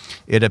side?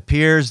 It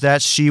appears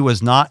that she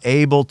was not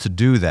able to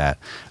do that.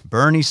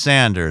 Bernie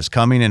Sanders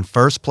coming in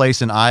first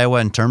place in Iowa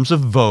in terms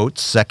of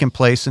votes, second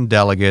place in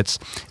delegates,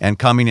 and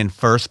coming in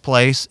first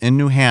place in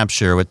New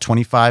Hampshire with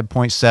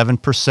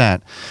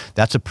 25.7%.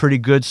 That's a pretty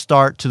good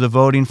start to the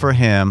voting for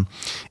him.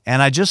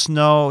 And I just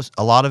know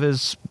a lot of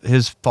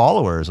his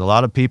followers, a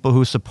lot of people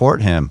who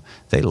support him,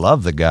 they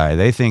love the guy.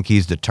 They think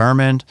he's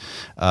determined.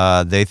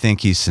 They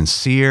think he's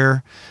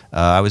sincere.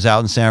 I was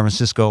out in San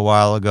Francisco a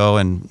while ago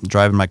and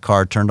driving my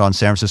car, turned on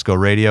San Francisco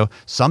radio.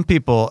 Some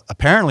people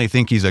apparently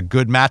think he's a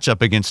good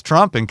matchup against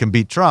Trump and can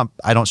beat Trump.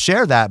 I don't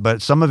share that,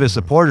 but some of his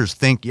supporters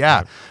think,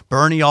 yeah,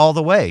 Bernie all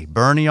the way,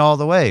 Bernie all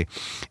the way.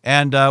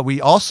 And we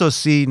also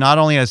see not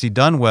only has he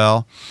done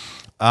well,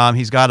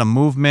 he's got a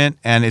movement,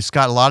 and it's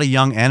got a lot of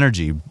young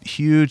energy,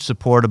 huge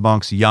support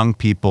amongst young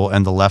people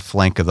and the left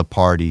flank of the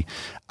party.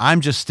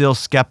 I'm just still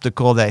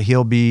skeptical that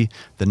he'll be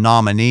the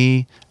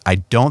nominee. I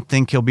don't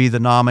think he'll be the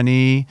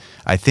nominee.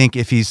 I think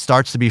if he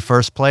starts to be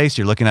first place,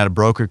 you're looking at a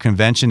brokered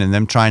convention and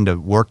them trying to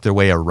work their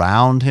way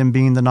around him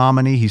being the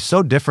nominee. He's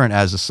so different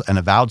as an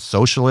avowed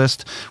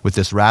socialist with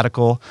this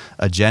radical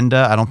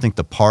agenda. I don't think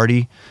the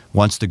party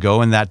wants to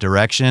go in that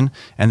direction.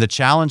 And the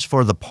challenge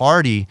for the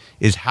party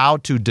is how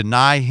to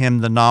deny him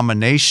the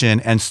nomination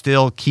and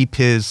still keep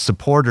his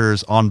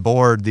supporters on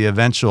board the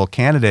eventual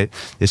candidate.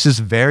 This is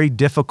very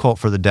difficult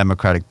for the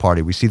Democratic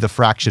Party. We see the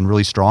fraction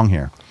really strong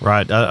here.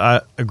 Right.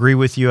 I agree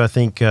with you. I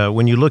think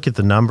when you look at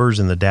the numbers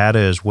and the data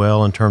as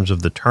well in terms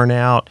of the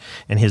turnout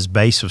and his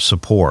base of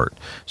support,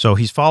 so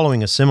he's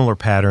following a similar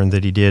pattern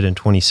that he did in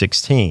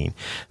 2016.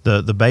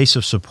 The base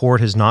of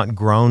support has not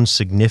grown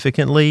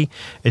significantly.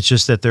 It's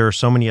just that there are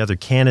so many other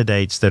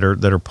candidates that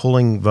are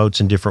pulling votes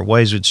in different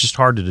ways. It's just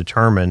hard to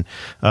determine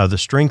the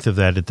strength of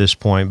that at this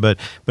point. But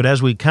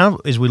as we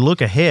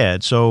look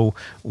ahead, so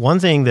one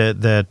thing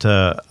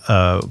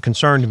that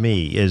concerned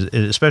me is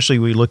especially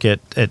we look at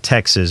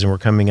Texas, and we're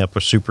coming up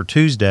with Super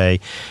Tuesday,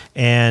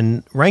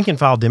 and rank and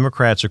file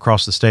Democrats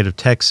across the state of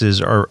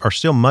Texas are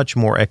still much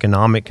more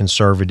economic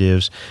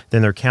conservatives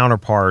than their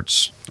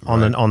counterparts on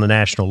the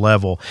national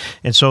level.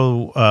 And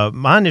so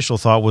my initial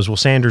thought was, well,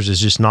 Sanders is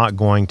just not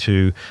going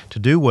to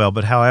do well.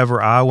 But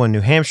however, Iowa and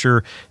New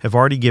Hampshire have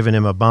already given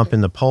him a bump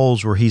in the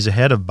polls where he's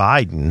ahead of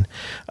Biden.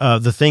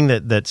 The thing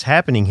that's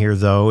happening here,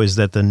 though, is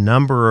that the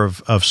number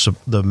of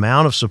the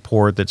amount of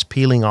support that's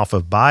peeling off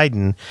of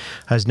Biden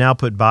has now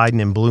put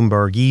Biden and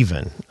Bloomberg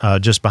even,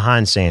 just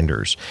behind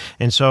Sanders.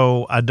 And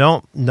so I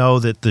don't know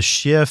that the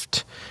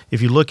shift,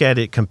 if you look at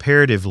it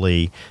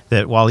comparatively,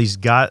 that while he's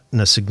gotten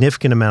a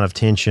significant amount of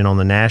attention on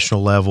the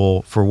national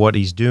level for what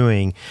he's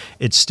doing,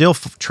 it's still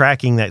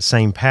tracking that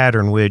same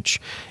pattern, which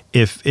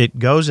if it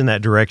goes in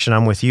that direction,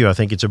 I'm with you. I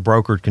think it's a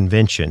brokered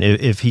convention.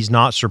 If he's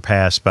not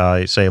surpassed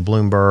by, say, a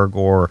Bloomberg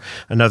or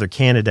another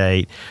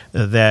candidate,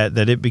 that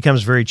it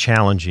becomes very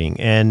challenging.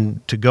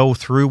 And to go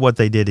through what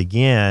they did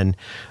again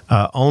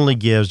only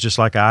gives, just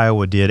like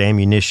Iowa did,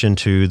 ammunition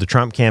to the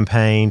Trump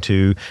campaign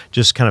to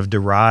just kind of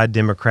deride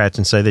Democrats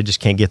and say they just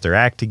can't get their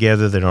act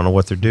together. They don't know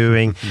what they're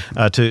doing.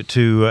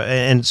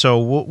 And so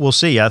we'll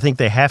see. I think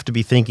they have to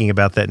be thinking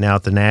about that now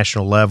at the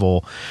national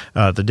level,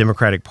 the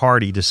Democratic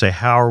Party, to say,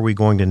 how are we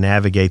going to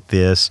navigate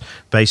this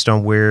based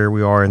on where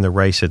we are in the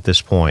race at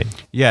this point.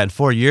 Yeah, and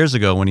 4 years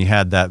ago when he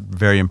had that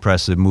very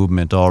impressive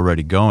movement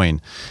already going,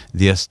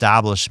 the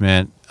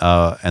establishment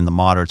and the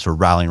moderates were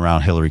rallying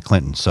around Hillary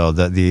Clinton. So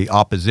the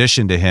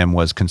opposition to him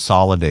was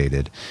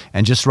consolidated.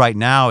 And just right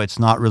now, it's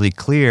not really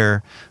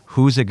clear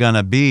who's it going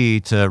to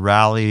be to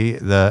rally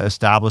the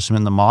establishment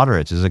and the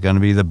moderates. Is it going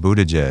to be the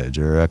Buttigieg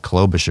or a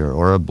Klobuchar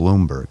or a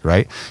Bloomberg,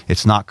 right?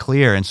 It's not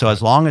clear. And so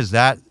as long as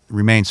that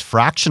remains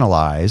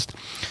fractionalized,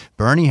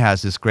 Bernie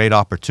has this great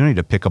opportunity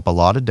to pick up a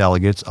lot of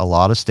delegates, a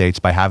lot of states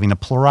by having a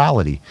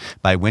plurality,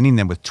 by winning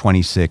them with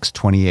 26,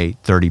 28,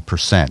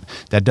 30%.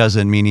 That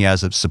doesn't mean he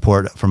has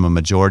support from a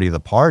majority of the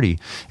party.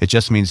 It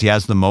just means he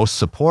has the most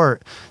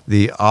support.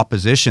 The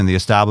opposition, the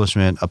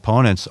establishment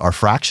opponents are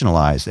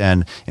fractionalized.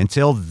 And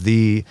until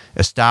the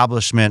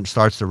establishment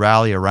starts to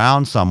rally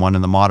around someone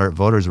and the moderate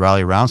voters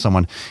rally around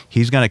someone,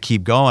 he's going to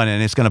keep going,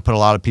 and it's going to put a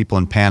lot of people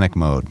in panic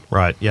mode.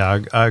 Right. Yeah,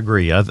 I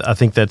agree. I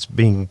think that's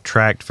being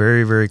tracked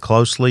very, very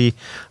closely.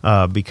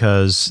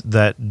 Because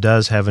that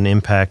does have an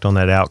impact on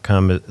that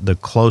outcome the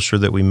closer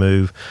that we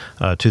move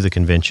to the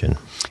convention.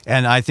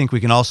 And I think we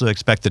can also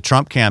expect the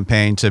Trump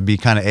campaign to be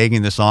kind of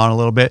egging this on a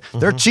little bit. Mm-hmm.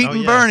 They're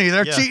cheating Bernie.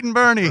 They're cheating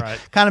Bernie. Right.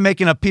 Kind of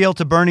making an appeal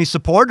to Bernie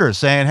supporters,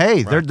 saying,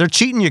 hey, they're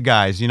cheating you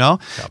guys, you know?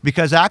 Yep.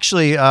 Because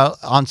actually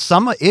on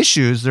some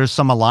issues, there's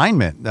some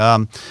alignment.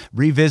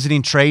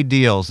 Revisiting trade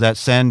deals that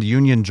send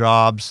union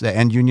jobs, that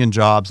end union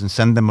jobs and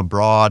send them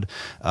abroad.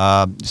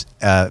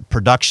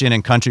 Production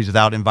in countries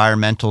without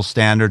environmental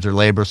standards or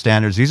labor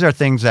standards. These are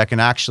things that can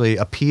actually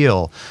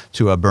appeal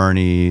to a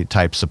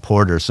Bernie-type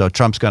supporter. So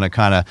Trump's going to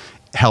kind of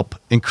help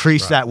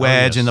increase that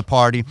wedge in the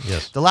party.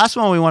 Yes. The last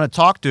one we want to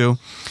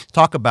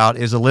talk about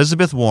is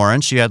Elizabeth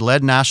Warren. She had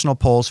led national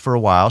polls for a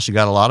while. She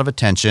got a lot of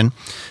attention.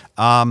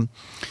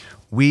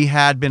 we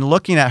had been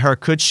looking at her.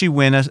 Could she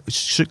win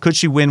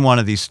one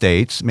of these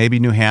states? Maybe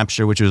New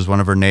Hampshire, which was one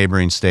of her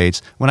neighboring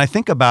states. When I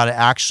think about it,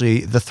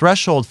 actually, the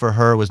threshold for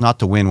her was not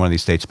to win one of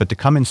these states, but to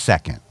come in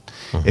second.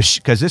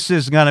 Because this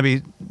is going to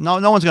be,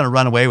 no one's going to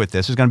run away with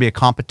this. There's going to be a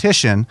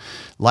competition,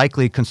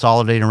 likely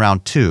consolidating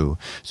around 2.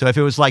 So if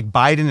it was like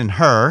Biden and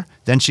her,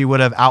 then she would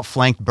have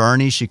outflanked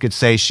Bernie. She could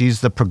say she's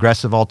the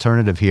progressive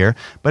alternative here.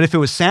 But if it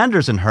was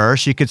Sanders and her,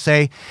 she could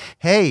say,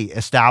 hey,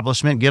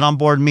 establishment, get on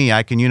board me.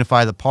 I can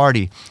unify the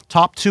party.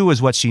 Top 2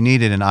 is what she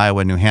needed in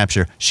Iowa and New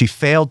Hampshire. She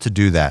failed to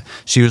do that.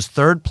 She was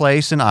third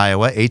place in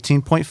Iowa,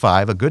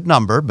 18.5, a good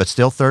number, but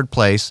still third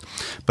place.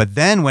 But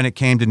then when it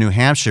came to New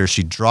Hampshire,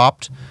 she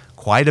dropped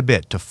quite a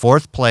bit to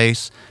fourth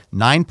place,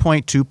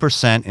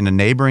 9.2% in a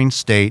neighboring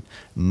state.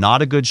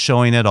 Not a good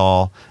showing at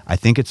all. I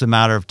think it's a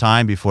matter of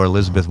time before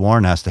Elizabeth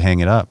Warren has to hang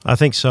it up. I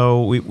think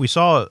so. We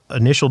saw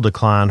initial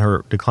decline.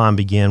 Her decline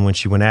began when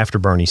she went after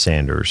Bernie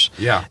Sanders.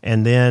 Yeah.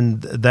 And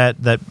then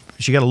that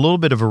she got a little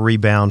bit of a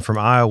rebound from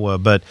Iowa,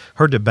 but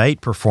her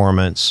debate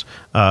performance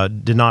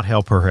did not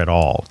help her at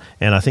all.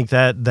 And I think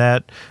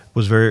that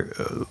was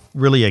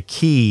really a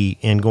key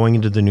in going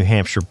into the New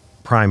Hampshire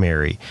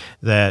primary,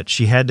 that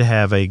she had to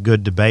have a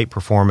good debate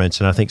performance.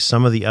 And I think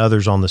some of the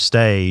others on the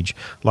stage,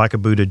 like a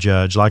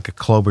Buttigieg, like a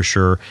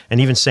Klobuchar,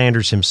 and even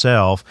Sanders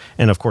himself,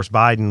 and of course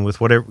Biden with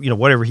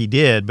whatever he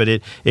did, but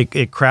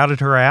it crowded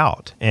her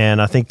out.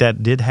 And I think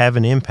that did have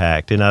an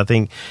impact. And I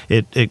think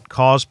it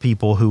caused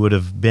people who would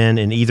have been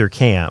in either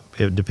camp,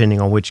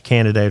 depending on which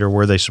candidate or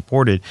where they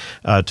supported,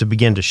 to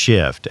begin to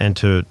shift and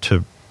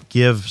to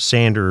give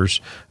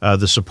Sanders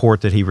the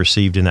support that he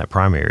received in that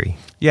primary.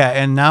 Yeah,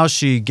 and now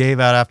she gave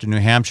out after New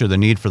Hampshire the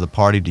need for the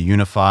party to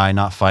unify,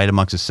 not fight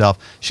amongst itself.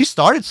 She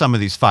started some of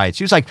these fights.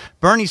 She was like,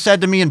 Bernie said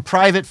to me in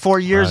private 4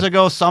 years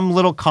ago, some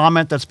little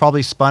comment that's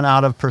probably spun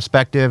out of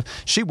perspective.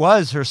 She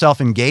was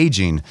herself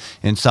engaging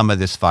in some of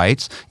these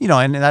fights,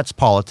 and that's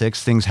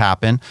politics. Things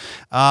happen.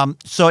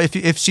 So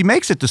if she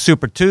makes it to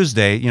Super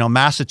Tuesday,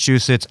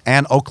 Massachusetts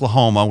and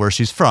Oklahoma, where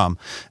she's from,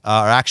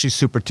 are actually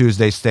Super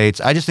Tuesday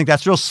states. I just think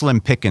that's real slim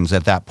pickings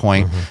at that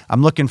point. Mm-hmm.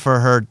 I'm looking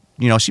for her.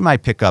 She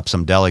might pick up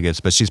some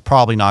delegates, but she's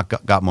probably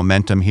not got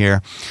momentum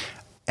here.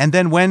 And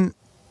then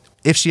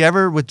if she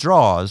ever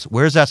withdraws,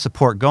 where's that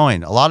support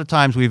going? A lot of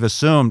times we've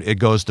assumed it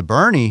goes to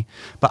Bernie,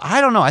 but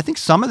I don't know. I think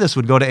some of this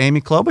would go to Amy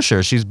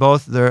Klobuchar.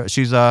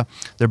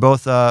 They're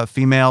both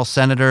female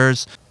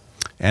senators.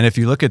 And if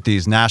you look at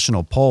these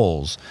national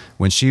polls,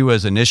 when she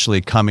was initially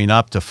coming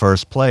up to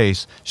first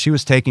place, she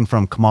was taking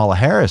from Kamala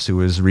Harris, who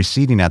was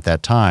receding at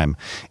that time.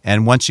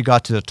 And once she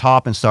got to the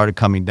top and started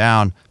coming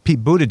down,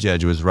 Pete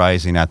Buttigieg was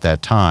rising at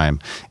that time.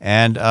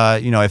 And,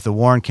 if the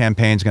Warren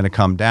campaign is going to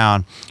come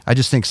down, I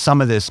just think some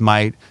of this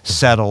might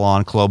settle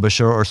on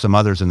Klobuchar or some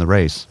others in the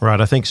race.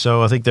 Right, I think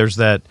so. I think there's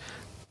that.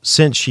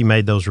 Since she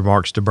made those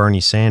remarks to Bernie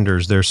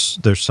Sanders, there's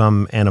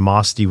some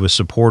animosity with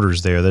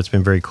supporters there. That's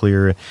been very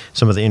clear in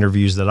some of the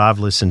interviews that I've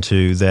listened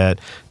to, that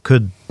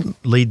could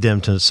lead them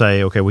to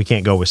say, okay, we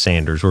can't go with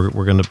Sanders. We're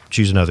going to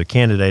choose another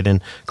candidate.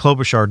 And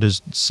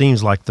Klobuchar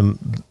seems like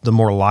the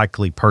more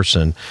likely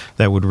person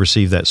that would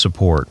receive that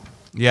support.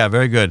 Yeah,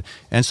 very good.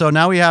 And so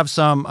now we have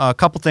a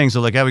couple things to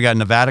look at. We got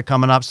Nevada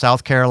coming up,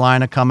 South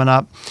Carolina coming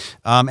up.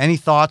 Any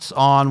thoughts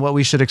on what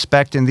we should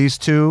expect in these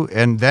two?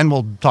 And then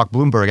we'll talk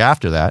Bloomberg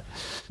after that.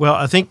 Well,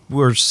 I think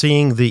we're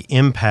seeing the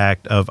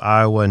impact of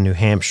Iowa and New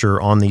Hampshire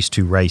on these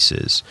two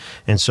races.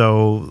 And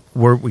so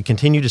we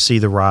continue to see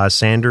the rise.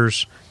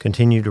 Sanders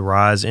continue to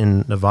rise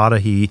in Nevada.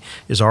 He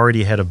is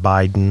already ahead of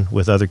Biden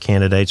with other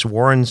candidates.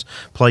 Warren's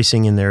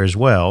placing in there as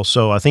well.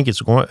 So I think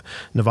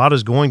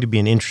Nevada's going to be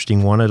an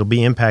interesting one. It'll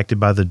be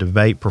impacted by the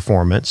debate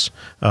performance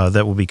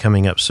that will be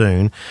coming up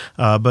soon.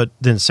 But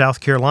then South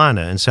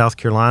Carolina,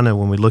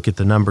 when we look at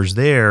the numbers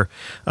there,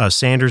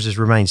 Sanders has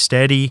remained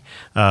steady.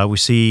 We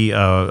see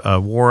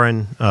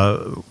Warren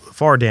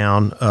far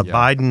down.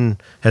 Biden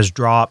has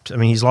dropped. I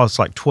mean, he's lost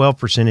like 12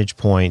 percentage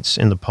points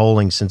in the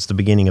polling since the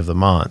beginning of the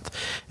month.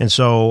 And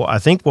so I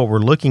think what we're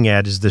looking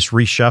at is this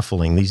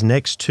reshuffling. These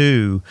next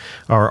two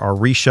are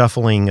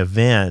reshuffling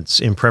events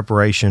in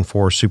preparation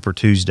for Super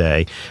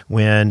Tuesday.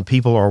 When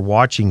people are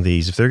watching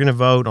these, if they're going to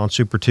vote on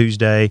Super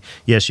Tuesday,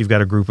 yes, you've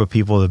got a group of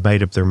people that have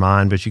made up their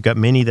mind, but you've got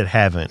many that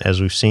haven't, as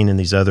we've seen in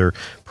these other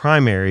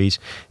primaries.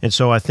 And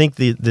so I think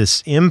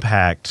this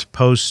impact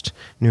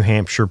post-New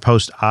Hampshire,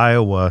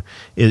 post-Iowa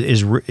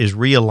is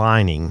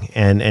realigning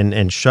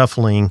and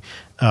shuffling,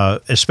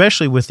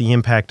 especially with the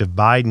impact of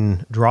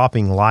Biden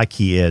dropping like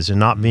he is and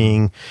not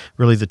being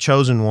really the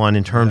chosen one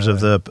in terms of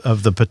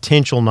the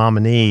potential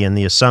nominee, and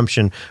the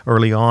assumption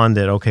early on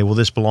that, okay, well,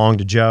 this belonged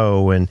to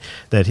Joe, and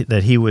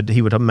that he would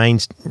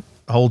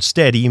hold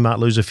steady. He might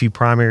lose a few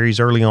primaries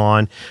early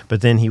on, but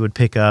then he would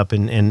pick up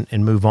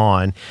and move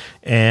on.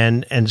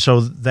 And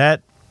so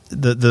that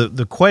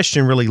the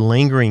question really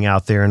lingering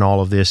out there in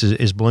all of this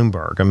is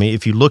Bloomberg. I mean,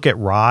 if you look at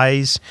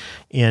rise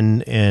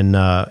in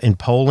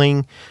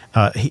polling,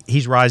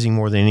 he's rising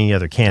more than any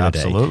other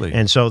candidate. Absolutely.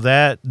 And so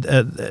that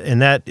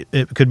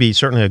it could be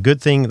certainly a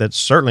good thing. That's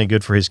certainly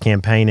good for his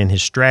campaign and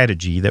his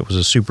strategy. That was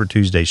a Super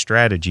Tuesday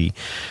strategy.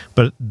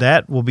 But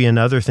that will be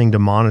another thing to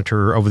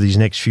monitor over these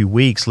next few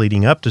weeks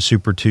leading up to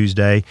Super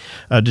Tuesday,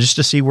 just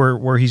to see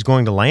where he's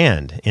going to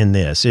land in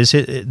this. This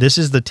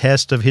is the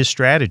test of his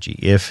strategy.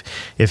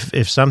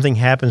 If something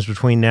happens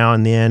between now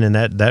and then, and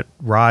that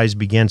rise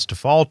begins to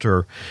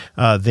falter,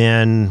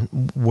 then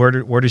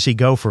where does he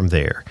go from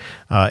there?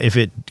 If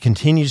it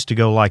continues to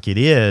go like it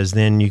is,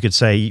 then you could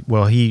say,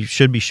 well, he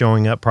should be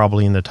showing up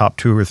probably in the top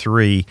 2 or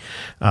 3,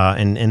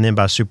 and then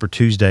by Super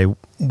Tuesday,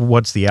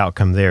 what's the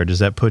outcome there? Does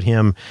that put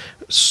him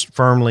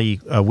firmly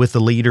with the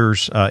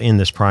leaders in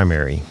this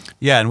primary?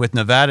 Yeah, and with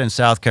Nevada and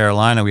South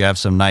Carolina, we have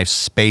some nice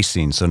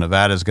spacing. So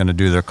Nevada is going to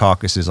do their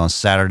caucuses on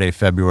Saturday,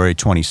 February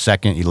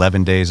 22nd,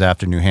 11 days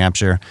after New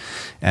Hampshire.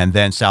 And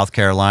then South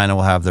Carolina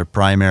will have their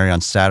primary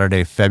on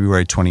Saturday,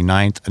 February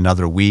 29th,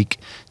 another week.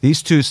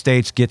 These 2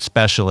 states get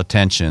special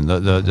attention.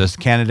 The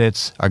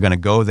candidates are going to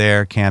go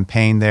there,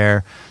 campaign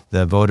there.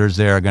 The voters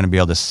there are going to be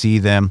able to see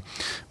them.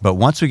 But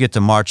once we get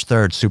to March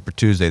 3rd, Super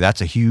Tuesday, that's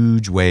a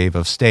huge wave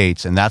of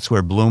states, and that's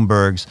where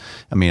Bloomberg's,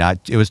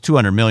 it was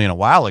 $200 million a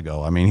while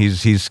ago.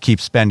 He's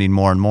keeps spending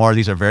more and more.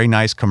 These are very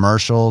nice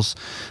commercials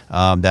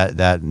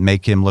that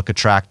make him look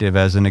attractive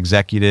as an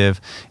executive,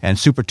 and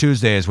Super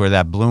Tuesday is where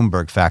that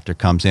Bloomberg factor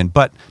comes in.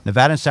 But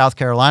Nevada and South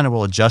Carolina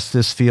will adjust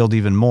this field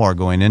even more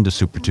going into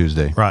Super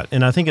Tuesday. Right,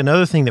 and I think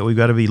another thing that we've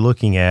got to be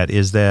looking at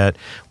is that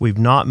we've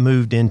not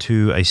moved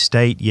into a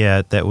state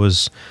yet that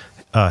was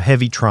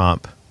heavy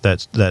Trump,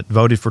 that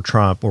voted for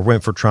Trump or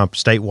went for Trump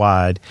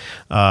statewide,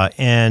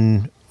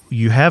 and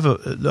you have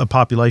a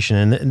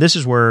population, and this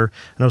is where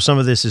I know some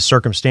of this is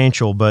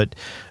circumstantial, but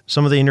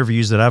some of the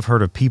interviews that I've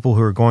heard of people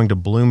who are going to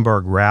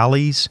Bloomberg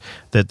rallies,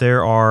 that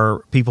there are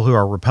people who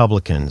are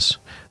Republicans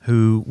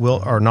who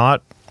are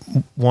not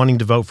wanting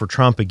to vote for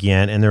Trump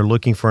again, and they're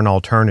looking for an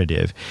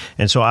alternative.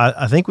 And so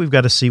I think we've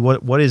got to see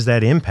what is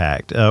that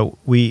impact.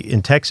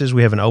 In Texas,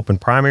 we have an open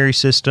primary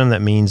system.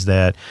 That means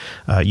that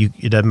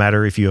it doesn't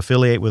matter if you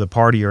affiliate with a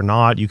party or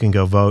not. You can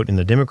go vote in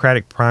the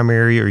Democratic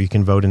primary, or you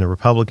can vote in the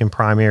Republican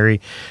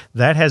primary.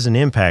 That has an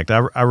impact.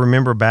 I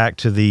remember back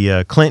to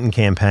the Clinton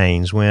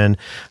campaigns when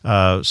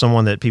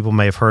someone that people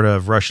may have heard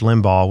of, Rush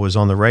Limbaugh, was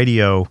on the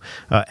radio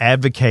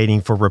advocating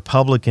for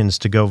Republicans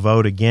to go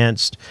vote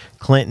against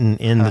Clinton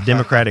in the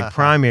Democratic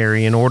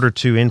primary in order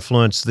to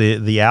influence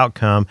the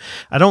outcome.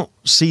 I don't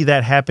see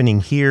that happening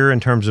here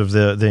in terms of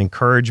the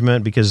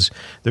encouragement, because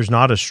there's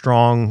not a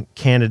strong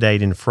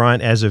candidate in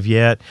front as of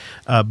yet.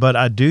 But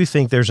I do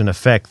think there's an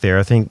effect there.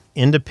 I think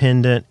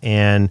independent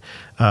and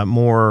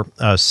more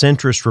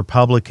centrist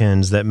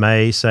Republicans that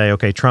may say,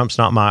 okay, Trump's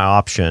not my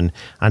option,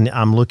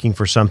 I'm looking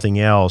for something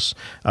else,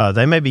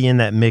 they may be in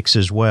that mix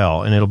as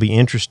well. And it'll be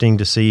interesting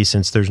to see,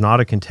 since there's not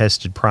a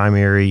contested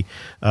primary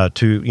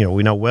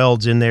we know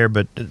Weld's in there,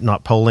 but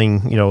not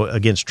polling,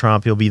 against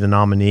Trump, he'll be the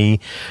nominee,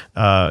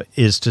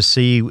 is to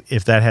see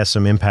if that has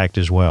some impact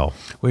as well.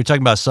 We're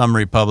talking about some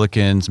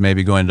Republicans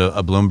maybe going to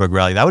a Bloomberg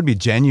rally. That would be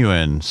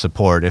genuine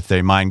support if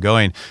they mind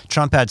going.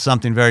 Trump had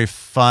something very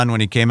fun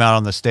when he came out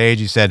on the stage.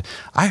 He said,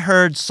 I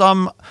heard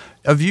some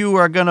of you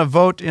are going to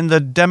vote in the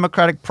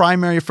Democratic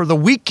primary for the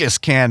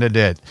weakest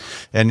candidate.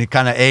 And he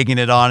kind of egging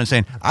it on and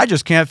saying, I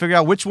just can't figure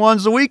out which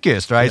one's the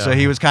weakest, right? Yeah. So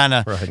he was kind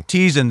of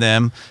teasing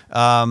them.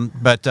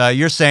 But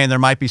you're saying there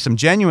might be some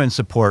genuine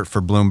support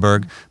for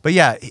Bloomberg. But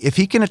yeah, if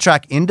he can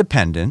attract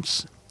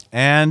independents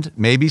and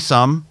maybe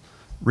some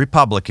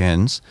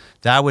Republicans,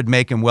 that would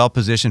make him well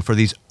positioned for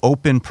these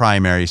open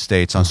primary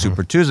states on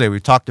Super Tuesday.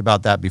 We've talked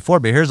about that before,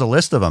 but here's a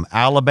list of them.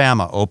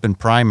 Alabama, open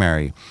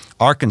primary.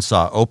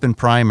 Arkansas, open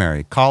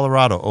primary.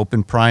 Colorado,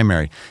 open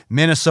primary.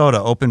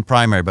 Minnesota, open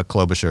primary, but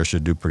Klobuchar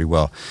should do pretty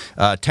well.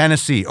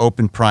 Tennessee,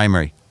 open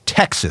primary.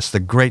 Texas, the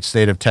great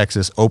state of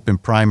Texas, open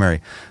primary.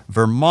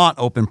 Vermont,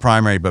 open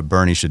primary, but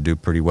Bernie should do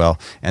pretty well.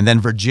 And then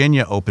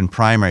Virginia, open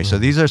primary. So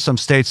these are some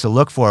states to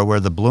look for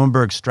where the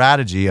Bloomberg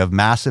strategy of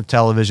massive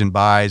television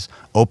buys,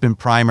 open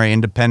primary,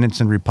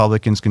 independents and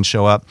Republicans can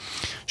show up,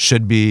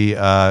 he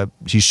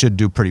should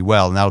do pretty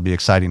well, and that'll be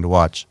exciting to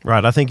watch.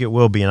 Right, I think it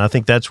will be, and I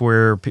think that's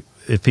where,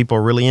 if people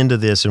are really into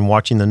this and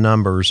watching the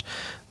numbers,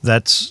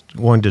 that's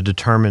going to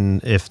determine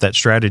if that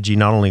strategy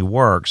not only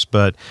works,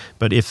 but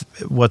if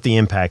what the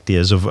impact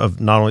is of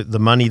not only the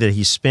money that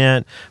he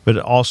spent, but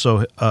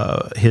also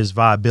his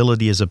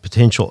viability as a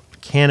potential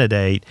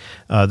candidate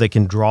that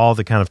can draw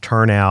the kind of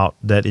turnout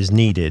that is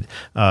needed.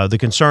 The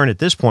concern at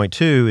this point,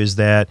 too, is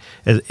that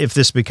if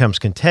this becomes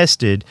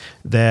contested,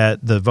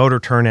 that the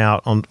voter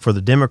turnout for the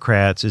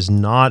Democrats is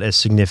not as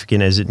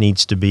significant as it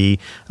needs to be,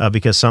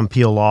 because some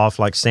peel off,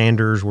 like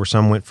Sanders, where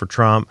some went for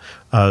Trump,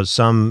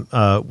 Some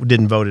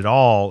didn't vote at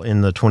all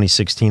in the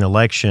 2016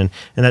 election,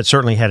 and that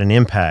certainly had an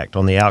impact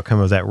on the outcome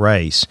of that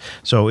race.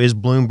 So is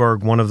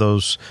Bloomberg one of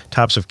those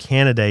types of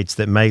candidates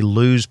that may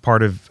lose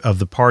part of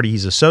the party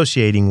he's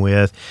associating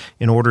with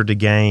in order to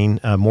gain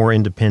more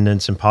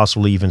independents and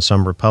possibly even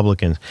some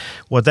Republicans?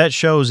 What that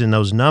shows in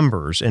those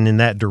numbers and in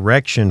that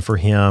direction for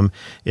him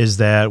is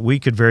that we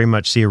could very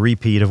much see a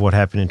repeat of what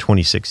happened in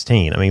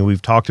 2016. I mean,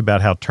 we've talked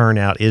about how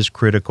turnout is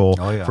critical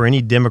for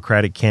any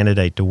Democratic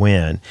candidate to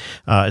win,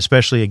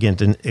 especially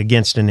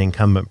against an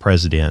incumbent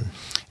president.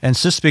 And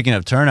just speaking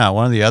of turnout,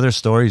 one of the other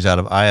stories out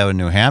of Iowa and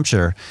New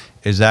Hampshire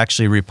is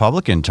actually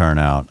Republican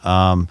turnout.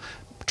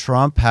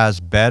 Trump has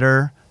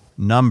better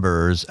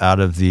numbers out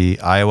of the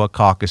Iowa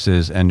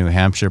caucuses and New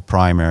Hampshire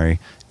primary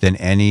than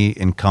any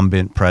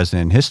incumbent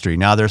president in history.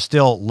 Now, they're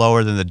still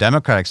lower than the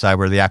Democratic side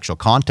where the actual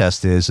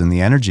contest is and the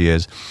energy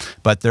is,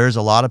 but there's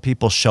a lot of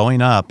people showing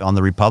up on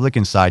the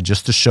Republican side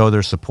just to show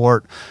their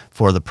support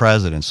for the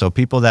president. So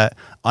people that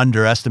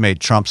underestimate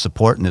Trump's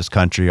support in this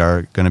country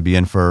are going to be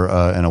in for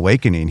an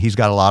awakening. He's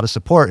got a lot of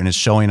support, and it's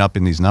showing up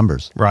in these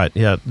numbers. Right,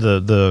 yeah.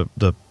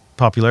 The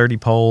popularity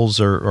polls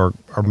are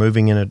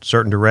moving in a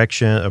certain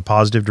direction, a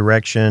positive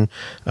direction,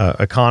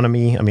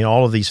 economy. I mean,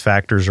 all of these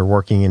factors are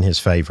working in his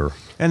favor.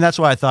 And that's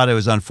why I thought it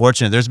was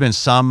unfortunate. There's been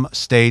some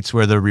states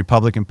where the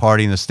Republican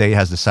Party in the state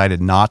has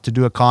decided not to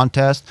do a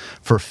contest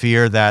for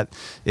fear that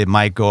it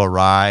might go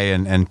awry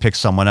and pick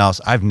someone else.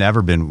 I've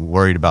never been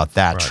worried about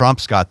that. Right.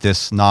 Trump's got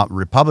this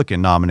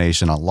Republican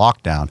nomination on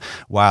lockdown,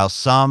 while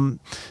some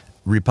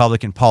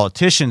Republican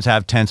politicians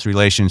have tense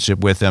relationship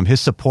with him. His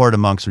support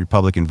amongst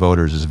Republican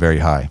voters is very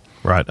high.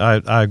 Right.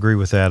 I agree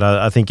with that.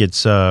 I think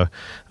it's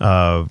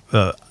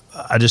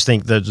I just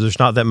think that there's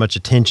not that much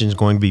attention is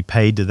going to be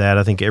paid to that.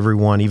 I think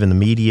everyone, even the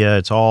media,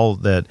 it's all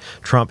that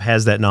Trump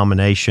has that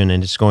nomination,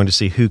 and it's going to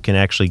see who can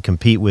actually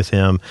compete with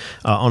him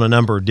on a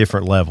number of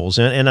different levels.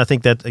 And I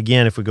think that,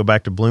 again, if we go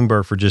back to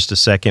Bloomberg for just a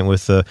second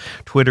with the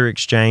Twitter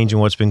exchange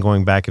and what's been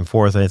going back and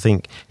forth, I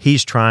think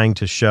he's trying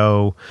to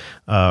show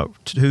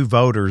to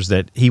voters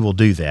that he will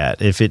do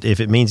that. If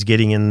it means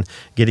getting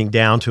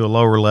down to a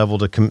lower level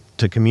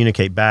to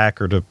communicate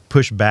back or to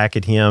push back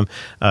at him,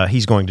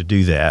 he's going to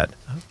do that.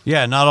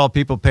 Yeah, not all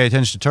people pay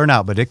attention to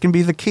turnout, but it can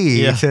be the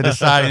key to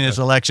deciding this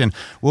election.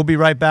 We'll be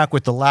right back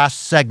with the last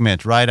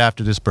segment right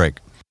after this break.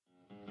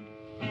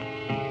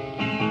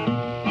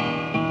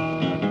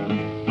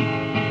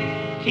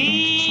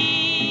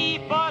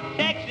 T for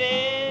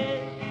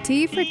Texas.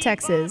 T for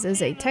Texas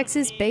is a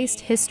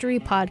Texas-based history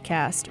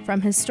podcast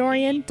from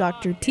historian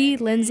Dr. T.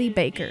 Lindsay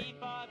Baker.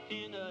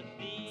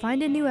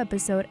 Find a new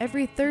episode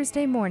every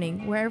Thursday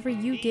morning wherever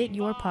you get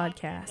your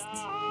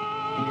podcasts.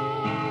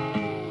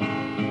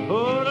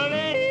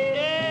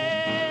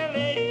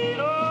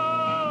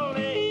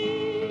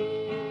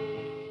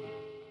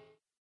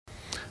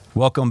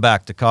 Welcome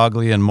back to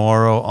Cogley and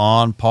Morrow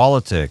on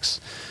Politics.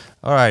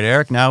 All right,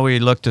 Eric, now we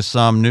look to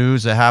some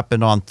news that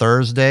happened on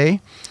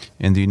Thursday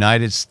in the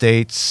United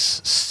States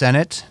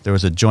Senate. There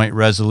was a joint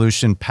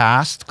resolution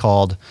passed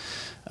called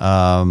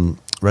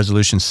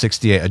Resolution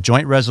 68, a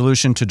joint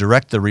resolution to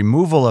direct the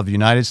removal of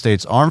United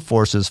States armed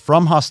forces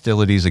from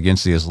hostilities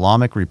against the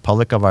Islamic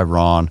Republic of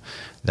Iran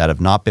that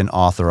have not been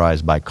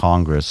authorized by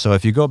Congress. So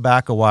if you go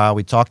back a while,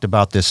 we talked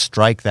about this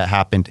strike that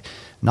happened,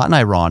 not in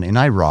Iran, in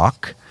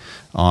Iraq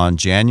on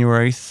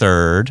January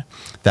 3rd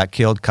that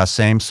killed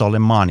Qasem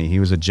Soleimani. He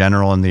was a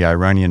general in the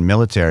Iranian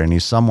military, and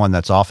he's someone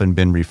that's often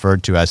been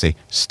referred to as a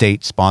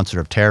state sponsor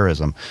of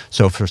terrorism.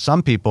 So for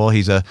some people,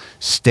 he's a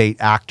state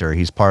actor.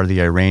 He's part of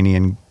the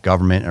Iranian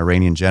government,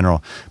 Iranian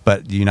general.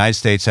 But the United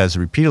States has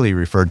repeatedly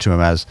referred to him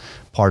as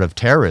part of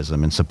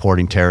terrorism and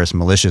supporting terrorist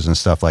militias and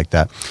stuff like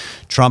that.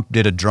 Trump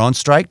did a drone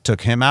strike,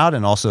 took him out,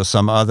 and also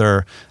some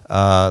other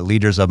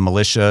leaders of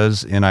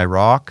militias in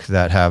Iraq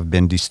that have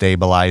been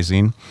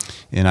destabilizing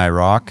in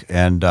Iraq.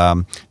 And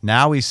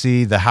now we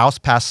see the House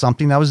pass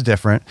something that was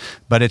different,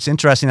 but it's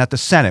interesting that the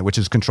Senate, which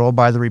is controlled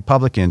by the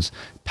Republicans,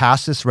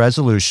 passed this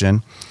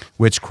resolution,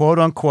 which, quote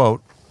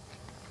unquote,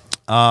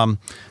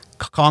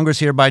 Congress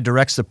hereby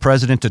directs the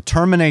president to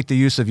terminate the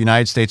use of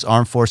United States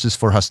armed forces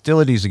for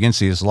hostilities against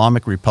the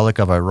Islamic Republic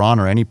of Iran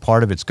or any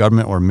part of its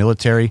government or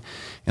military,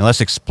 unless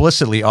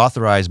explicitly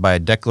authorized by a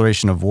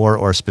declaration of war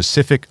or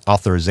specific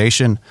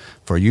authorization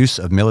for use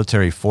of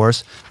military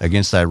force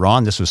against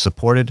Iran. This was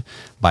supported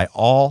by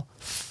all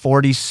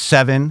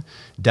 47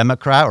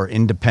 Democrat or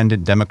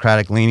independent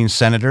Democratic-leaning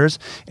senators,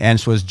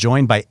 and was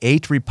joined by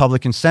 8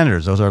 Republican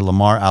senators. Those are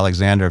Lamar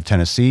Alexander of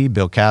Tennessee,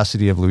 Bill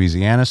Cassidy of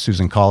Louisiana,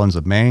 Susan Collins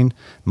of Maine,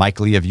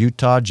 Mike Lee of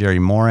Utah, Jerry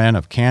Moran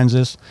of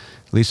Kansas,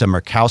 Lisa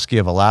Murkowski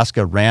of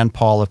Alaska, Rand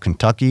Paul of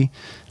Kentucky,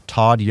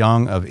 Todd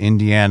Young of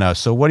Indiana.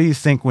 So what do you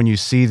think when you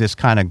see this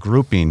kind of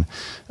grouping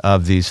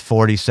of these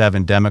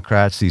 47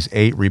 Democrats, these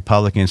 8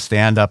 Republicans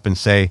stand up and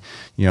say,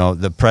 you know,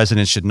 the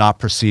president should not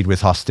proceed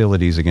with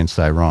hostilities against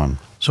Iran?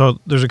 So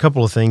there's a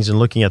couple of things in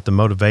looking at the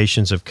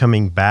motivations of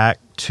coming back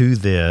to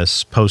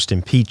this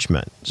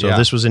post-impeachment. So Yeah.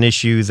 this was an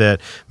issue that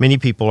many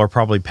people are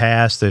probably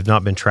past. They've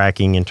not been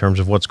tracking in terms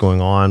of what's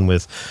going on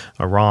with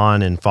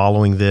Iran and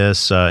following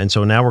this. And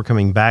so now we're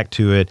coming back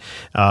to it.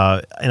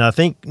 And I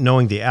think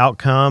knowing the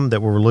outcome,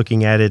 that we're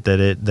looking at it,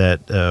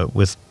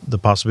 with the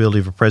possibility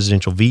of a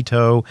presidential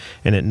veto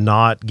and it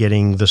not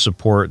getting the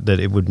support that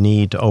it would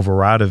need to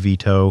override a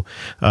veto,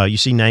 you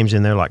see names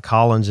in there like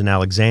Collins and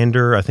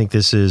Alexander. I think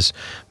this is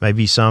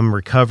maybe some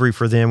recovery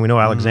for them. We know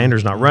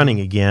Alexander's not running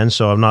again,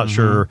 so I'm not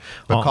sure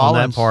on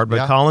that part, but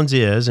yeah. Collins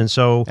is. And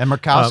so And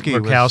Murkowski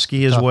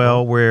was as tough well,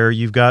 one. where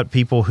you've got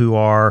people who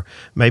are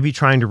maybe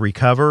trying to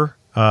recover,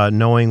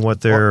 knowing what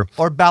they're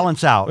or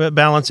balance out. balance out,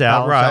 Balance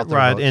out their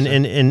right,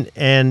 votes,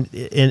 and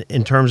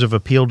in terms of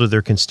appeal to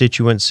their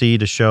constituency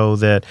to show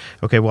that,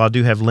 okay, well, I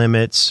do have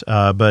limits,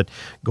 but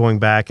going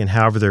back and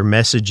however they're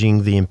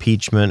messaging the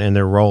impeachment and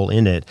their role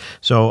in it.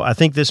 So I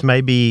think this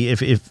may be,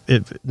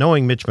 if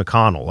knowing Mitch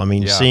McConnell, I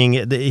mean, Yeah. seeing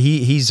it,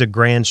 he's a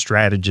grand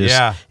strategist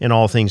Yeah. in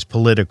all things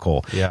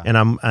political, Yeah. and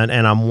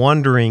I'm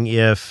wondering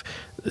if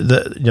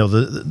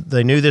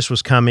they knew this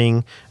was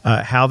coming,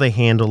 how they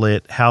handle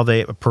it, how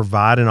they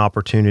provide an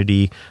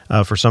opportunity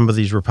for some of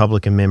these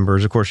Republican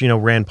members. Of course,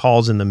 Rand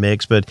Paul's in the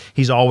mix, but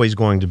he's always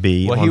going to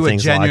be Well, on he would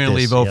things like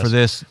genuinely this. vote Yes. for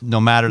this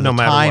no matter the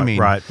matter what. timing.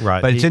 Right.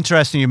 But it's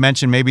interesting you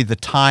mentioned maybe the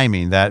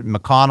timing, that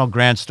McConnell,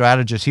 grand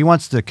strategist, he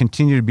wants to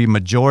continue to be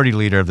majority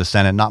leader of the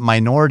Senate, not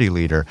minority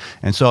leader.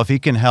 And so if he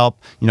can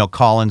help,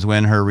 Collins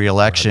win her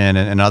reelection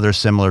and other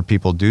similar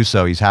people do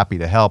so, he's happy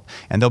to help.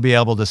 And they'll be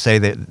able to say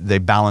that they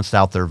balanced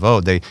out their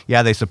vote.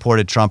 They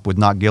supported Trump with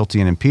not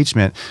guilty in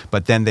impeachment,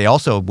 but then they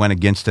also went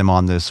against him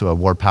on this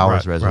war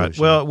powers resolution. Right.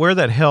 Well, where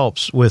that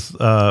helps with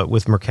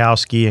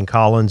Murkowski and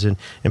Collins and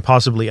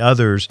possibly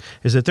others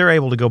is that they're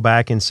able to go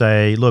back and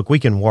say, look, we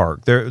can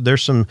work.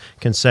 There's some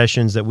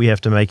concessions that we have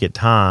to make at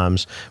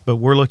times, but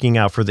we're looking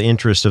out for the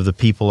interest of the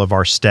people of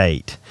our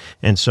state.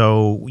 And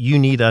so you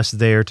need us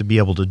there to be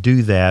able to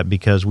do that,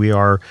 because we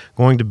are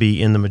going to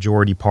be in the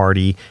majority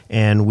party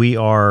and we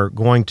are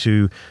going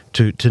to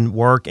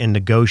work and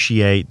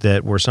negotiate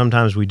that, where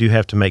sometimes we do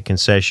have to make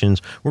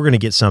concessions. We're going to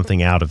get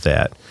something out of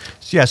that.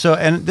 Yeah,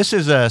 and this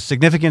is a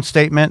significant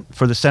statement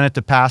for the Senate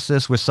to pass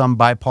this with some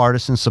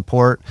bipartisan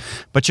support.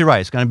 But you're right,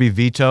 it's going to be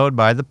vetoed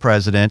by the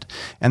president.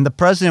 And the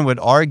president would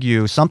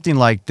argue something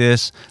like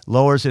this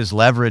lowers his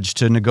leverage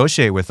to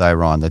negotiate with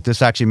Iran, that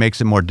this actually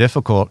makes it more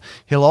difficult.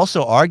 He'll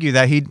also argue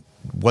that he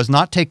was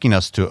not taking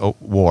us to a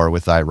war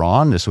with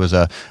Iran. This was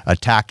an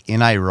attack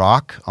in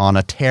Iraq on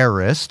a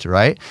terrorist,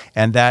 right?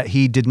 And that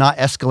he did not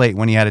escalate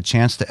when he had a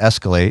chance to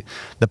escalate.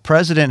 The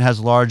president has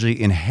largely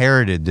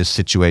inherited this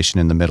situation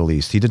in the Middle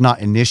East. He did not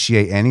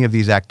initiate any of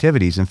these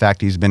activities. In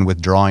fact, he's been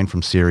withdrawing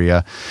from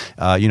Syria.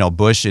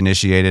 Bush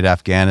initiated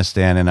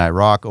Afghanistan and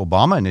Iraq.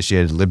 Obama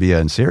initiated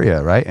Libya and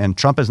Syria, right? And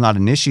Trump has not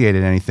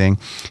initiated anything.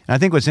 And I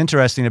think what's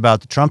interesting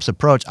about Trump's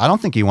approach, I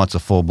don't think he wants a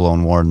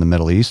full-blown war in the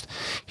Middle East.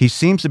 He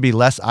seems to be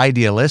less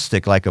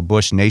idealistic, like a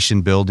Bush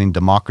nation-building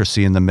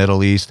democracy in the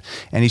Middle East,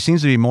 and he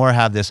seems to be more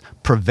have this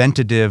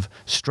preventative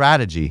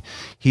strategy.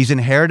 He's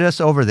inherited us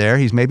over there.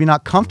 He's maybe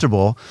not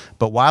comfortable,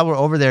 but while we're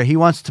over there, he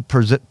wants to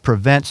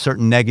prevent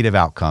certain negative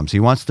outcomes. He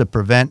wants to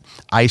prevent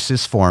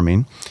ISIS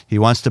forming. He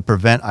wants to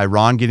prevent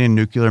Iran getting a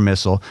nuclear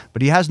missile,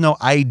 but he has no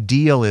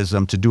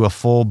idealism to do a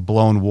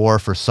full-blown war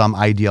for some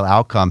ideal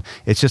outcome.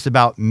 It's just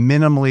about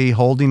minimally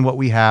holding what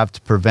we have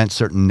to prevent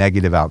certain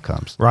negative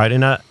outcomes. Right,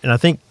 and I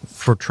think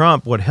for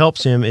Trump, what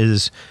helps him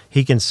is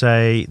he can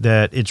say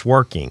that it's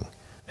working,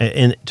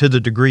 and to the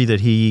degree that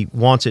he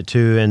wants it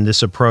to, and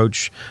this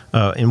approach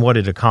and what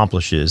it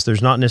accomplishes.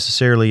 There's not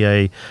necessarily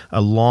a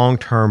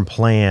long-term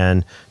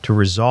plan to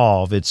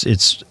resolve. It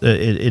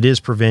is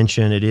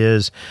prevention. It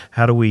is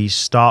how do we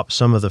stop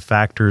some of the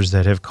factors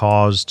that have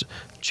caused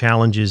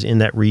challenges in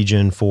that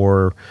region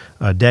for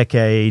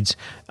decades,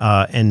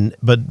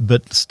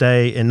 but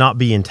stay and not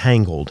be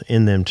entangled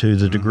in them to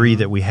the degree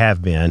that we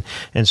have been.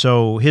 And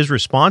so his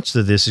response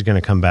to this is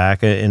going to come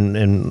back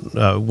and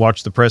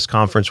watch the press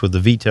conference with the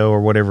veto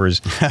or whatever is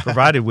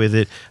provided with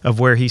it,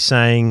 of where he's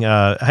saying,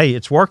 hey,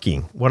 it's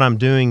working. What I'm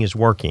doing is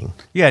working.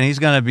 Yeah, and he's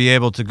going to be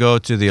able to go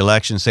to the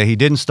election and say he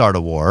didn't start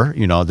a war.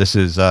 This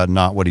is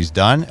not what he's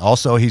done.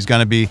 Also, he's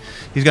going to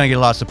get a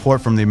lot of support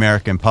from the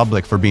American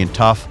public for being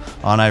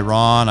tough on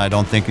Iran. I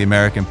don't think the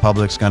American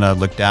public's going to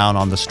look down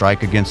on the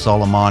strike against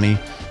Soleimani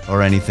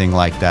or anything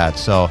like that.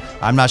 So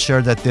I'm not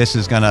sure that this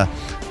is going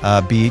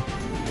to be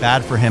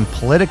bad for him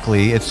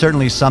politically. It's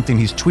certainly something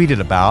he's tweeted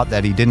about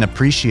that he didn't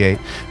appreciate,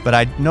 but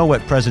I know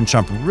what President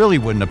Trump really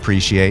wouldn't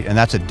appreciate, and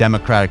that's a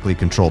democratically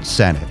controlled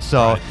Senate.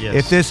 So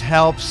if this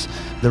helps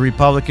the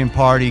Republican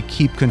Party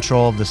keep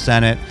control of the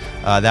Senate,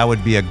 that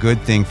would be a good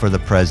thing for the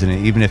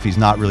president, even if he's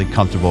not really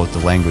comfortable with the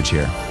language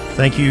here.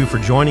 Thank you for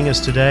joining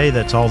us today.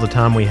 That's all the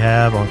time we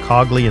have on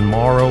Cogley and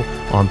Morrow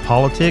on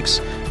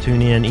politics.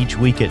 Tune in each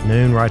week at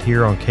noon right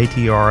here on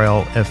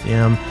KTRL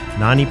FM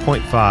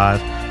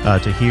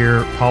 90.5 to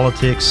hear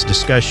politics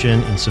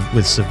discussion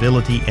with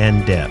civility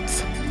and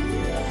depth.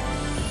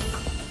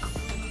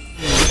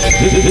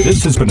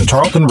 This has been a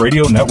Tarleton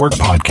Radio Network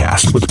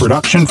podcast with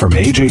production from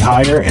AJ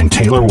Heyer and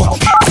Taylor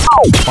Welch.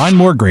 Find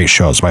more great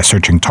shows by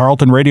searching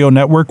Tarleton Radio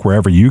Network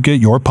wherever you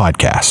get your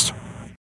podcasts.